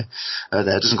actually when you're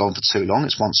there. It doesn't go on for too long.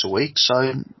 It's once a week.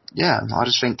 So yeah, I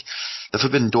just think the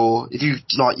Forbidden Door, if you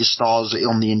like your stars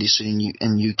on the indie scene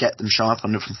and you get them show up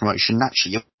on different promotion,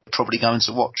 naturally you're probably going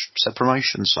to watch said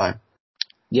promotion. So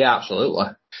yeah, absolutely.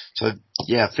 So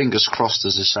yeah, fingers crossed,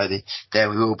 as I say, there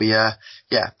we will be.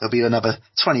 There'll be another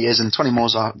 20 years and 20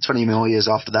 more years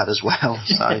after that as well.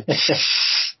 So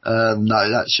no,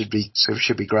 that should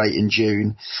be great in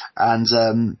June. And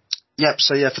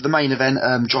for the main event,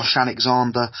 Josh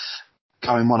Alexander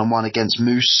going 1-on-1 against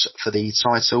Moose for the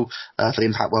title, for the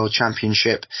Impact World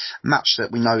Championship. Match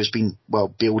that we know has been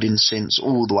building since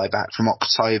all the way back from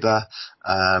October,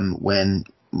 when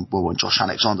Josh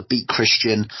Alexander beat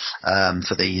Christian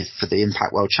for the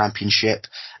Impact World Championship,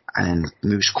 and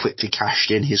Moose quickly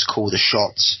cashed in his call the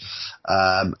shots,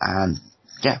 and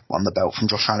won the belt from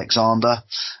Josh Alexander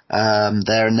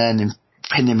there, and then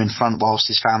pinned him in front whilst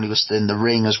his family was still in the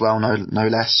ring as well, no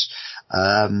less.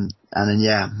 And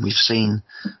then we've seen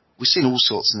all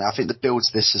sorts now. I think the build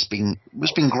to this has been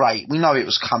great. We know it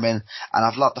was coming, and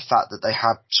I've loved the fact that they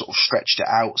have sort of stretched it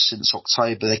out since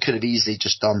October. They could have easily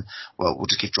just done, we'll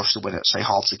just give Josh the win at, say,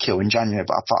 Hard to Kill in January,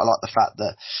 but I like the fact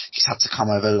that he's had to come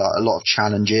over a lot of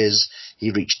challenges.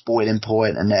 He reached boiling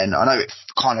point, and then I know it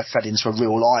kind of fed into a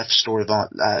real life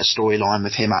storyline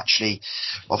with him actually,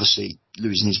 obviously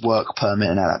losing his work permit,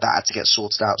 and that had to get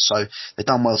sorted out. So they've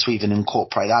done well to even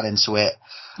incorporate that into it.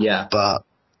 Yeah. But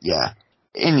yeah,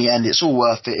 in the end, it's all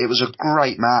worth it. It was a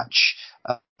great match,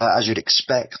 as you'd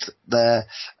expect there.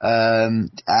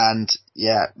 And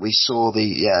yeah, we saw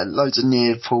loads of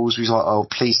near falls. We was like, oh,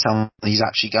 please tell me he's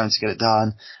actually going to get it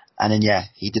done. And then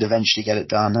he did eventually get it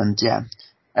done. And yeah,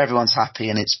 everyone's happy.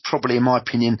 And it's probably, in my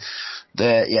opinion,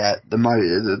 the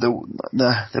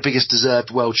biggest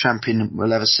deserved world champion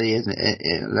we'll ever see.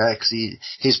 Because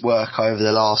his work over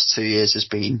the last 2 years has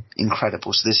been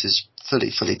incredible. So this is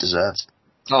fully deserved.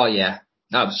 Oh yeah.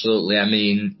 Absolutely. I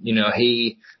mean,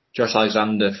 Josh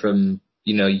Alexander from,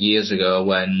 years ago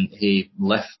when he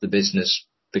left the business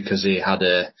because he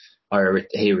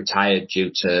he retired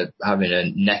due to having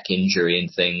a neck injury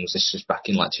and things. This was back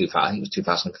in I think it was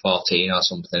 2014 or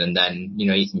something. And then,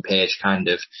 Ethan Page kind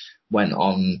of went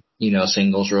on,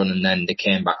 singles run, and then they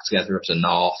came back together as a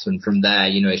North. And from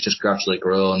there, he's just gradually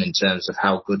grown in terms of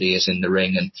how good he is in the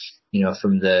ring. And,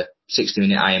 from the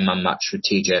 60-minute Ironman match with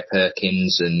TJ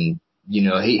Perkins, and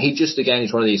he just, again,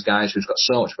 is one of these guys who's got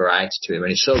so much variety to him, and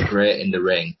he's so great in the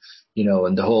ring,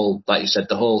 and the whole, like you said,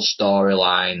 the whole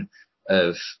storyline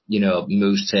of,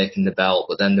 Moose taking the belt,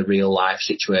 but then the real life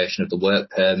situation of the work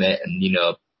permit and,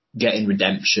 getting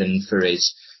redemption for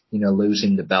his,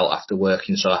 losing the belt after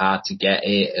working so hard to get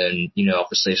it, and,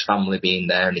 obviously his family being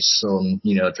there and his son,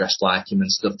 dressed like him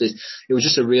and stuff. It was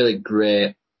just a really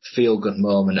great feel-good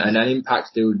moment, and an Impact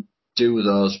do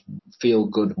those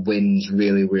feel-good wins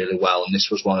really, really well, and this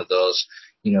was one of those,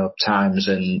 times.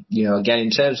 And, again,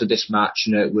 in terms of this match,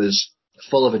 it was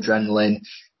full of adrenaline.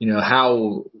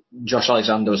 How Josh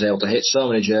Alexander was able to hit so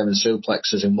many German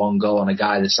suplexes in one go on a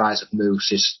guy the size of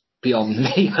Moose is beyond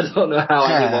me. I don't know how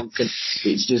anyone can.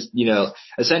 It's just,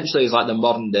 essentially it's like the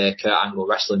modern day Kurt Angle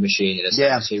wrestling machine in a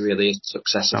sense. He really is a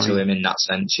successor to him in that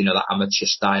sense, that amateur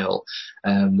style,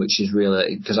 which is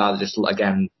really, because I just,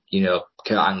 again,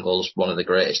 Kurt Angle's one of the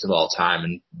greatest of all time,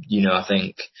 and, I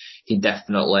think he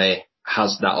definitely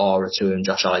has that aura to him,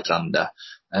 Josh Alexander.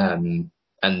 And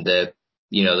the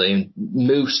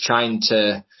Moose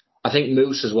I think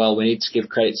Moose as well, we need to give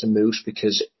credit to Moose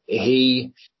because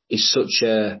he is such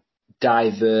a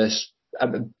diverse,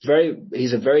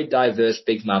 he's a very diverse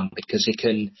big man, because he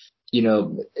can,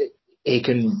 he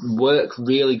can work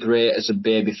really great as a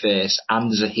babyface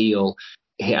and as a heel.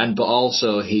 But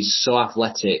also he's so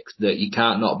athletic that you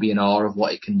can't not be in awe of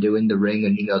what he can do in the ring.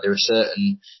 And, there are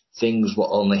certain things what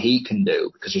only he can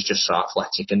do because he's just so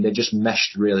athletic, and they just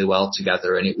meshed really well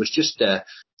together. And it was just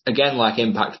again, like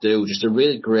Impact do, just a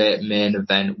really great main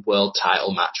event world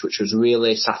title match, which was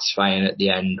really satisfying at the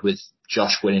end with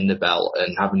Josh winning the belt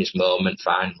and having his moment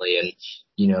finally. And,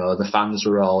 the fans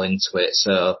were all into it.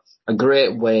 So a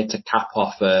great way to cap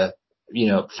off a,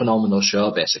 phenomenal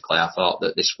show, basically. I thought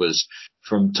that this was,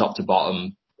 from top to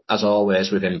bottom, as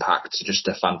always with Impact, just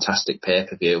a fantastic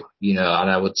pay-per-view, and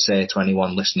I would say to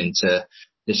anyone listening to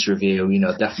this review,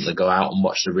 definitely go out and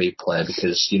watch the replay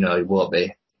because, it won't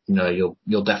be,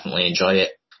 you'll definitely enjoy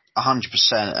it. 100%.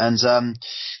 And,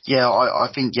 I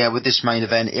think, with this main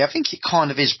event, I think it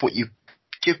kind of is what your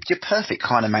perfect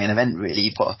kind of main event, really.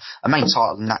 You've got a main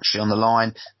title naturally on the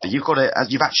line, but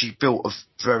you've actually built a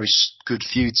very good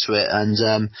feud to it. And,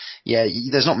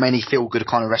 there's not many feel good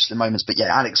kind of wrestling moments, but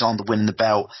Alexander winning the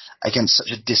belt against such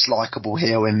a dislikable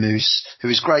heel in Moose, who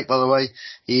is great, by the way.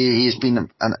 He has been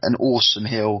an awesome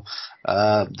heel,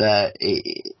 there.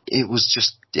 It was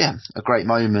just, a great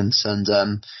moment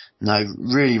and,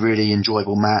 really, really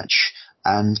enjoyable match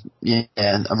and,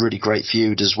 a really great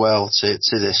feud as well to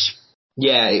this.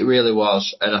 Yeah, it really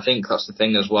was. And I think that's the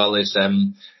thing as well is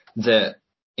that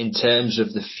in terms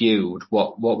of the feud,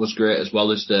 what was great as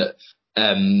well is that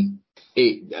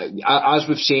as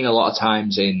we've seen a lot of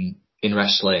times in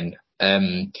wrestling,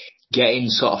 getting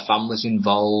sort of families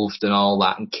involved and all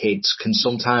that and kids can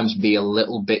sometimes be a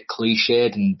little bit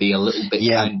cliched and be a little bit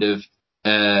kind of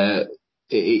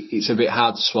it's a bit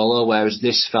hard to swallow, whereas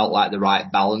this felt like the right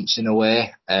balance in a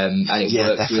way, and it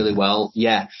worked definitely really well.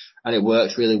 Yeah, and it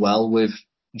worked really well with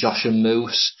Josh and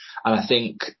Moose, and I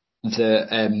think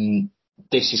that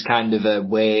this is kind of a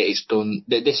way it's done.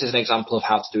 This is an example of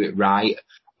how to do it right,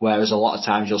 whereas a lot of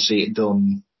times you'll see it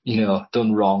done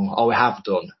wrong, or we have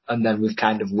done, and then we've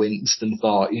kind of winced and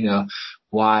thought,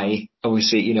 why are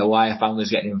why are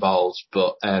families getting involved?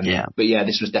 But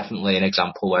this was definitely an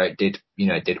example where it did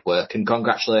work. And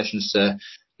congratulations to,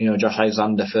 Josh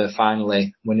Alexander for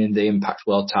finally winning the Impact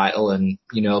World title. And,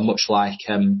 much like,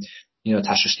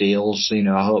 Tasha Steelz,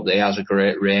 I hope that he has a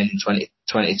great reign in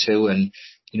 2022. And,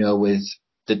 with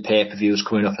the pay-per-views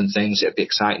coming up and things, it'd be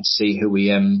exciting to see who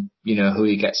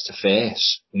he gets to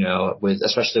face,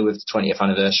 especially with the 20th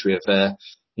anniversary of,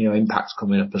 Impact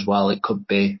coming up as well. It could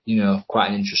be, quite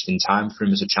an interesting time for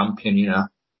him as a champion,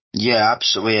 Yeah,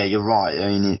 absolutely. Yeah, you're right. I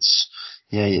mean, it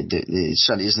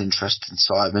certainly is an interesting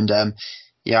time. And,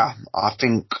 I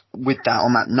think with that,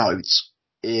 on that note,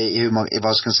 if I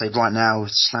was going to say right now,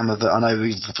 I know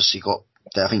we've obviously got,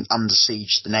 I think, Under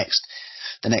Siege, the next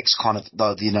kind of,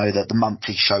 the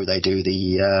monthly show they do,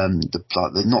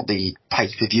 not the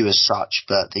pay-per-view as such,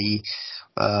 but the,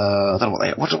 I don't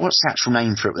know what's the actual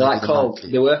name for it?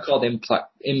 They were called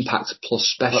Impact Plus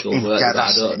Special.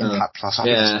 That's it, Impact Plus. I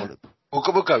think that's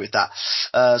what we'll go with that.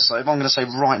 So if I'm going to say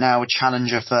right now a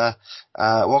challenger for,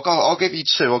 I'll give you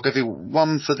two. I'll give you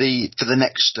one for the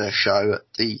next show,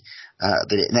 the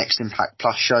next Impact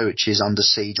Plus show, which is Under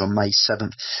Siege on May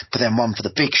 7th, but then one for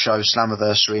the big show,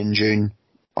 Slammiversary in June.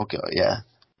 I'll go, yeah.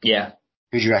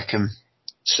 Who do you reckon?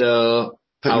 So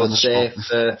I would say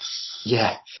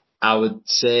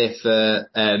for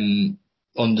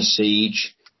Under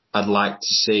Siege, I'd like to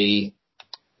see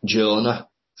Jonah.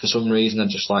 For some reason, I'd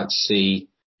just like to see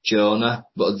Jonah.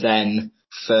 But then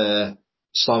for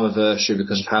Slammiversary,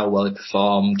 because of how well he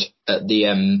performed at the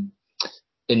in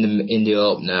the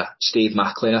opener, Steve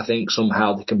Macklin, I think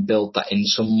somehow they can build that in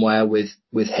somewhere with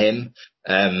him.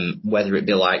 Whether it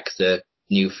be like the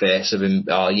new face of him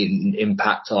or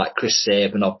Impact, or like Chris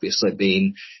Sabin, obviously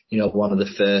being one of the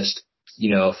first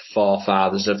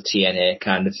forefathers of TNA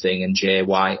kind of thing, and Jay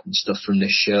White and stuff from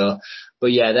this show.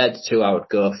 But yeah, they're the two I would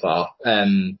go for.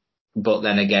 But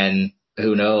then again,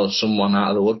 who knows? Someone out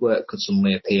of the woodwork could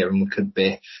suddenly appear, and we could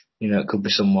be, it could be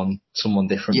someone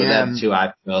different. Yeah. But they're the two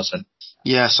I've chosen.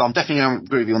 Yeah, so I'm definitely going to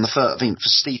agree with you on the first, I think, for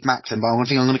Steve Macklin, but I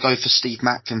think I'm going to go for Steve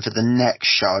Macklin for the next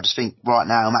show. I just think right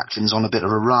now Macklin's on a bit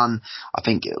of a run. I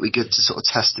think it would be good to sort of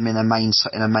test him in a main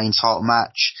title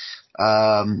match.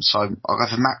 So I'll go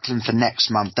for Macklin for next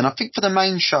month. Then I think for the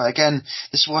main show, again,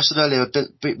 this is what I said earlier, a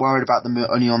bit worried about them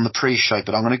only on the pre-show,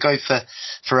 but I'm going to go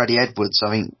for Eddie Edwards.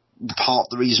 I think part of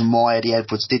the reason why Eddie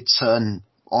Edwards did turn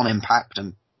on Impact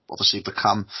and obviously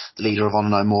become the leader of Honor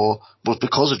No More was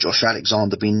because of Josh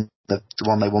Alexander being the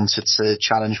one they wanted to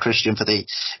challenge Christian for the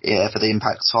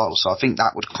Impact title. So I think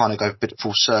that would kind of go a bit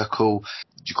full circle.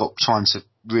 You've got time to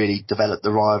really develop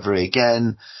the rivalry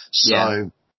again.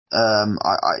 So,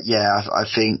 I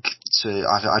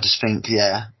just think,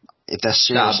 if they're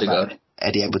serious about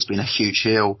Eddie Edwards being a huge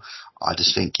heel, I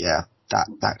just think,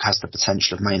 that has the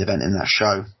potential of main event in that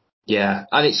show. Yeah,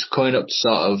 and it's coming up to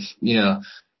sort of,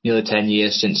 nearly 10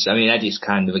 years since, Eddie's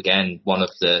kind of, again, one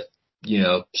of the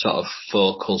sort of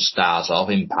focal stars of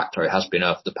Impact, or it has been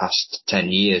over the past 10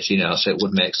 years, so it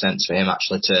would make sense for him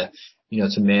actually to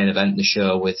main event the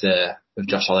show with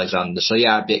Josh Alexander. So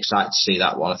yeah, I'd be excited to see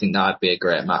that one. I think that'd be a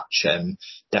great match,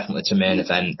 definitely to main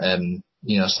event,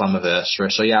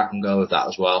 Slammiversary. So yeah, I can go with that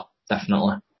as well,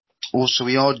 definitely. Also,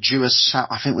 we are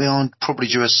probably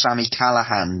due as Sami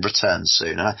Callihan returns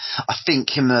soon. I think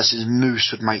him versus Moose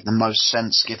would make the most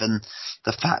sense given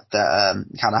the fact that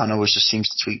Callihan always just seems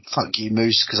to tweet "fuck you,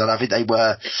 Moose," because I think they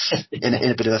were in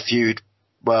a bit of a feud.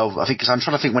 Well, I think because I'm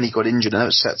trying to think when he got injured. I know it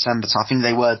was September, so I think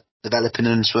they were developing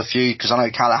into a feud because I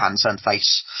know Callihan turned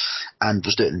face and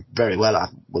was doing very well. I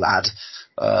will add.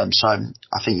 So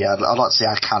I think I'd like to see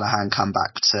Callihan come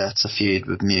back to feud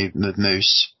with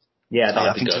Moose. Yeah,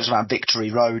 I think it was around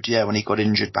Victory Road, when he got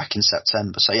injured back in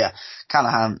September. So yeah,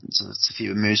 Callihan to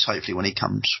feud with Moose hopefully when he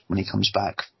comes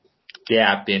back.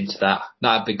 Yeah, I'd be into that.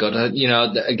 That'd be good.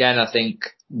 Again, I think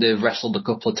they've wrestled a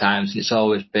couple of times. And it's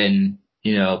always been,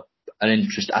 an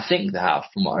interest. I think they have,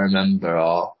 from what I remember,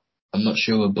 or I'm not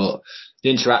sure, but the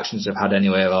interactions they've had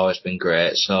anyway have always been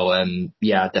great. So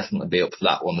yeah, I'd definitely be up for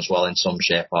that one as well in some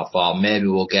shape or form. Maybe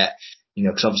we'll get,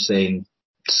 because obviously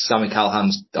Sami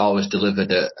Callihan's always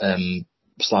delivered at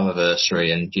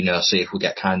Slammiversary, and see if we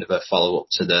get kind of a follow up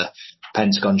to the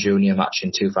Pentagon Junior match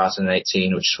in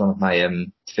 2018, which is one of my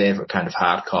favourite kind of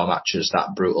hardcore matches.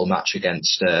 That brutal match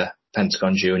against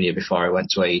Pentagon Junior before I went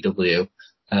to AEW.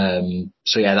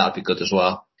 So yeah, that'd be good as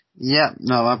well. Yeah,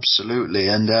 no, absolutely,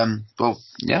 and I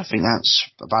think that's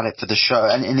about it for the show.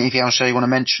 And anything else you want to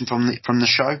mention from the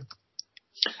show?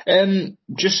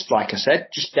 Just like I said,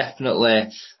 just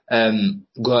definitely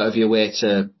go out of your way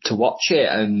to watch it.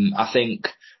 I think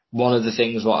one of the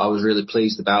things what I was really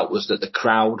pleased about was that the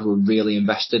crowd were really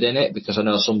invested in it, because I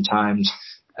know sometimes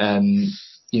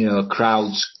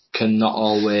crowds can not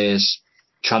always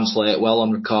translate well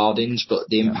on recordings, but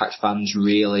the Impact fans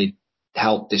really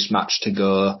helped this match to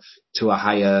go to a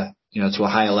higher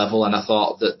level. And I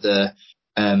thought that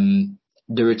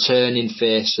the returning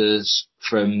faces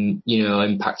from,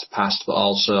 Impact past, but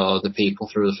also the people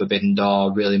through the Forbidden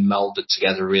Door really melded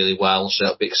together really well. So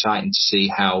it'll be exciting to see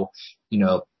how,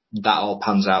 that all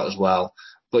pans out as well.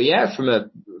 But yeah, from a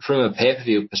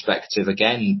pay-per-view perspective,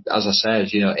 again, as I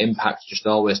said, Impact just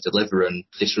always deliver, and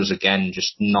this was again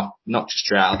just knocked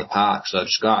straight out of the park. So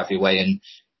just go out of your way and,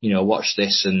 watch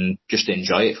this and just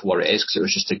enjoy it for what it is, because it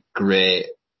was just a great,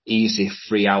 easy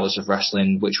 3 hours of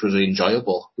wrestling, which was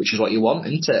enjoyable, which is what you want,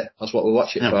 isn't it? That's what we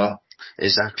watch it for.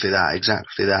 Exactly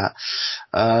that.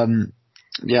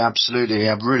 Yeah, absolutely.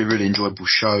 A really, really enjoyable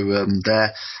show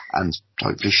there, and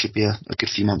hopefully should be a good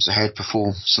few months ahead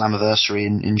before Slammiversary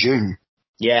in June.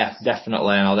 Yeah,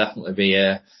 definitely, and I'll definitely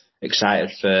be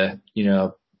excited for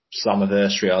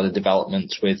Slammiversary or the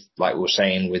developments with, like we were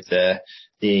saying, with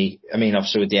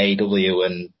obviously with the AEW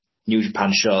and New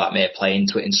Japan show that may play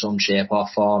into it in some shape or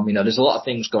form. There's a lot of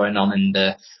things going on in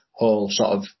the whole sort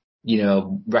of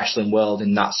wrestling world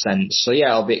in that sense. So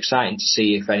yeah, it'll be exciting to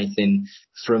see if anything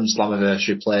from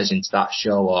Slammiversary plays into that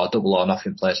show, or Double or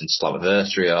Nothing plays into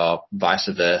Slammiversary, or vice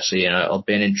versa. It'll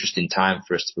be an interesting time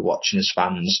for us to be watching as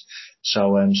fans.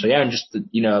 So yeah, and just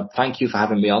thank you for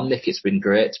having me on, Nick. It's been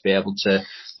great to be able to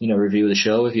review the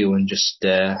show with you and just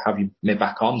have you me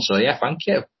back on. So yeah, thank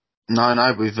you.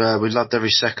 No, we've loved every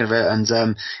second of it,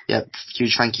 and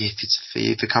huge thank you for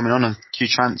you for coming on, and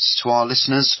huge thanks to our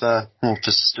listeners for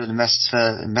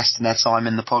investing their time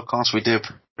in the podcast. We do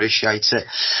appreciate it.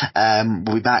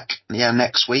 We'll be back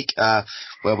next week where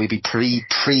we'll be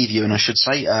previewing, I should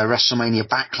say, WrestleMania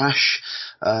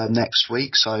Backlash next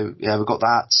week. So yeah, we've got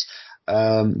that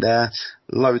there,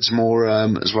 loads more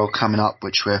as well coming up,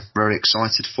 which we're very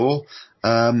excited for.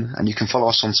 And you can follow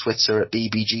us on Twitter at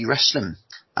BBG Wrestling.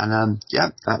 And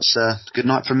that's good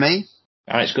night from me.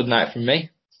 All right, it's good night from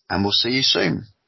me. And we'll see you soon.